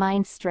keep my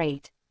mind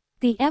straight.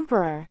 The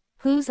emperor,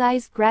 whose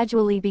eyes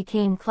gradually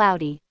became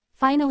cloudy,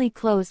 finally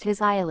closed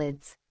his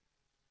eyelids.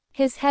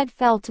 His head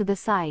fell to the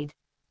side.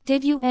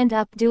 Did you end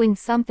up doing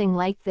something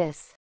like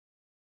this?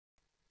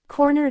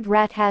 Cornered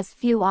rat has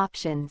few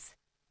options.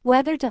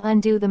 Whether to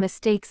undo the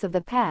mistakes of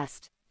the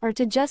past, or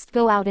to just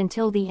go out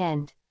until the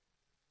end.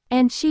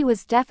 And she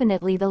was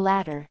definitely the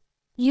latter.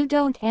 You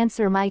don't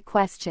answer my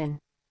question.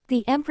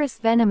 The empress'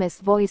 venomous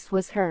voice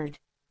was heard.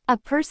 A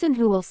person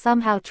who will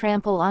somehow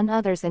trample on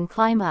others and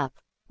climb up,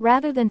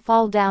 rather than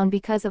fall down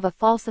because of a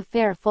false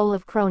affair full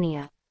of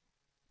chronia.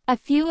 A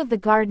few of the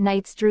guard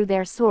knights drew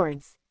their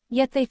swords,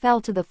 yet they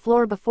fell to the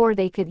floor before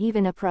they could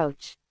even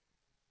approach.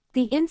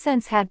 The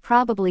incense had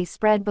probably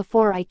spread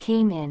before I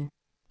came in.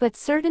 But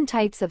certain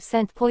types of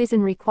scent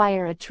poison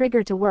require a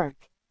trigger to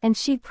work, and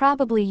she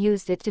probably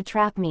used it to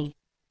trap me.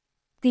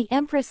 The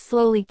empress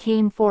slowly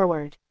came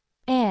forward.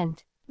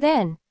 And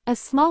then, a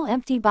small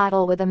empty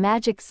bottle with a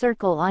magic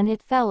circle on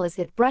it fell as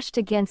it brushed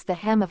against the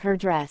hem of her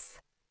dress.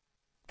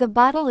 The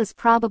bottle is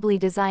probably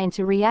designed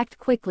to react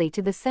quickly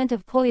to the scent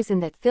of poison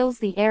that fills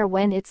the air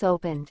when it's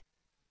opened.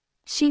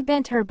 She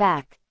bent her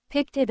back,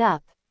 picked it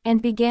up,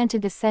 and began to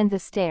descend the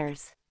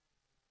stairs.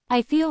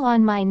 I fell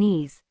on my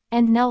knees,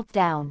 and knelt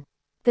down.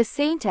 The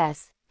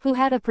saintess, who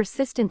had a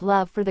persistent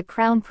love for the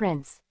crown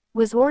prince,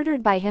 was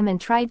ordered by him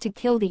and tried to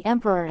kill the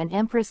emperor and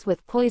empress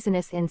with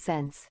poisonous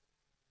incense.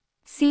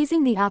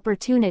 Seizing the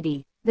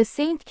opportunity, the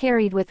saint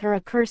carried with her a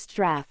cursed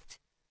draft,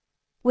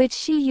 which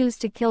she used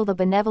to kill the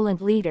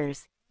benevolent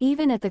leaders,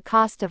 even at the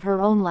cost of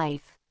her own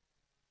life.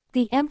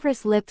 The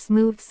empress' lips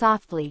moved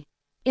softly.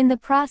 In the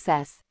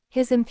process,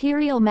 His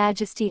Imperial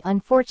Majesty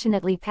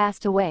unfortunately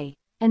passed away,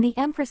 and the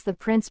empress the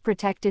prince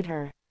protected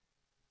her.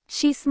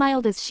 She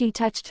smiled as she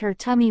touched her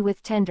tummy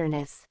with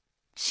tenderness.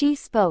 She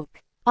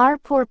spoke. Our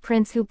poor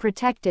prince who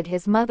protected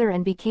his mother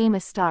and became a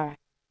star.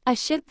 A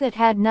ship that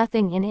had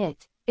nothing in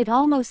it, it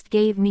almost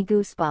gave me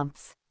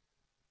goosebumps.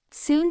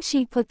 Soon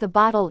she put the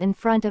bottle in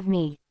front of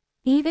me.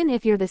 Even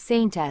if you're the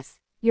saintess,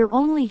 you're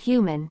only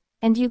human,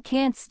 and you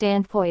can't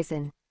stand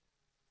poison.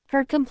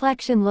 Her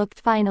complexion looked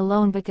fine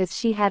alone because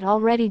she had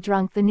already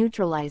drunk the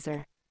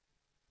neutralizer.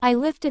 I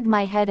lifted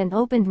my head and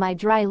opened my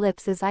dry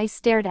lips as I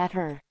stared at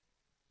her.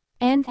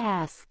 And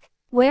asked,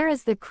 where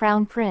is the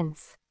crown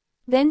prince?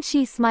 Then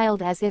she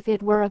smiled as if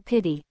it were a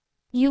pity.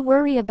 You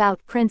worry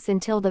about Prince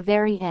until the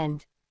very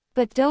end.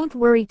 But don't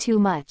worry too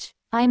much,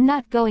 I'm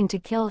not going to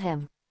kill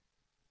him.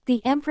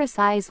 The empress'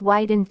 eyes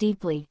widened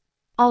deeply.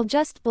 I'll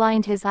just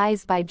blind his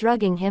eyes by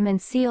drugging him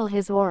and seal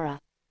his aura.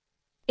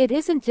 It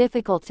isn't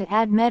difficult to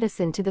add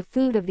medicine to the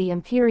food of the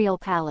imperial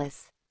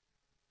palace.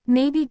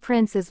 Maybe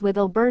Prince is with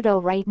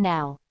Alberto right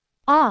now.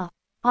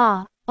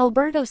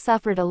 Alberto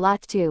suffered a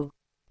lot too.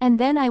 And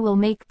then I will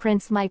make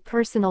Prince my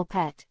personal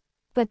pet.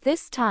 But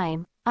this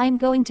time, I'm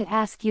going to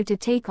ask you to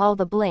take all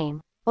the blame,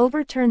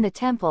 overturn the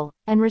temple,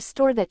 and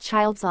restore that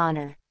child's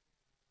honor.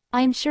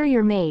 I'm sure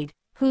your maid,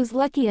 who's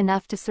lucky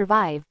enough to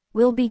survive,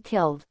 will be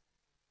killed.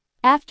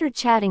 After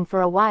chatting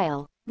for a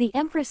while, the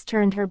Empress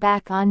turned her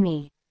back on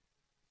me.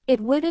 It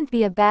wouldn't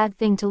be a bad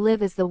thing to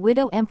live as the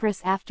Widow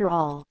Empress after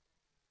all.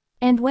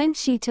 And when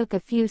she took a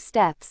few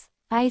steps,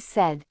 I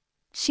said,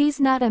 "She's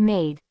not a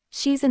maid,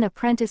 she's an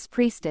apprentice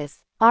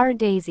priestess, our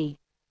Daisy."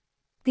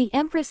 The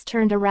Empress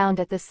turned around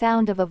at the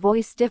sound of a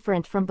voice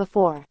different from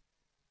before.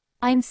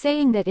 "I'm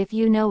saying that if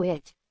you know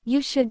it,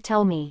 you should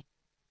tell me."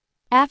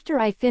 After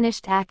I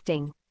finished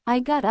acting, I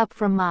got up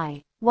from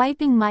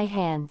wiping my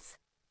hands,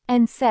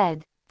 and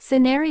said,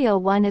 "Scenario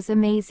 1 is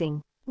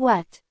amazing."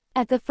 "What?"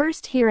 At the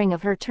first hearing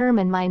of her term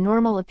and my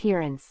normal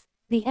appearance,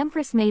 the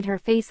Empress made her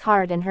face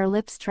hard and her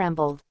lips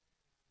trembled.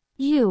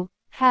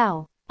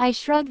 How?" I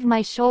shrugged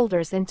my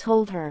shoulders and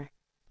told her.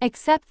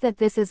 "Except that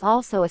this is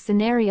also a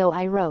scenario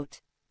I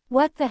wrote."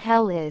 "What the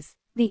hell is?"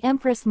 the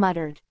Empress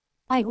muttered.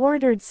 I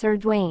ordered Sir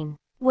Dwayne,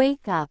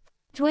 "Wake up.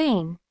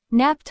 Dwayne,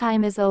 nap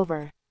time is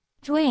over."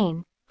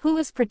 Dwayne, who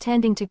was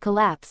pretending to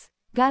collapse,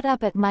 got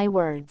up at my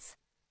words.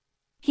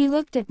 He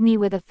looked at me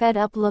with a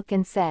fed-up look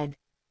and said,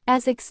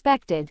 "As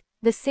expected,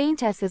 the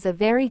Saintess is a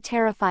very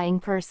terrifying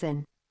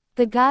person.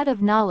 The god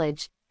of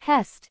knowledge,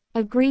 Hest,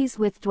 agrees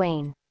with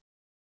Dwayne."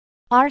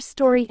 Our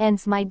story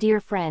ends, my dear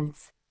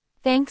friends.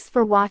 Thanks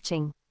for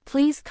watching.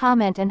 Please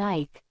comment and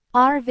like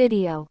our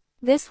video.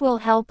 This will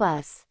help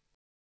us.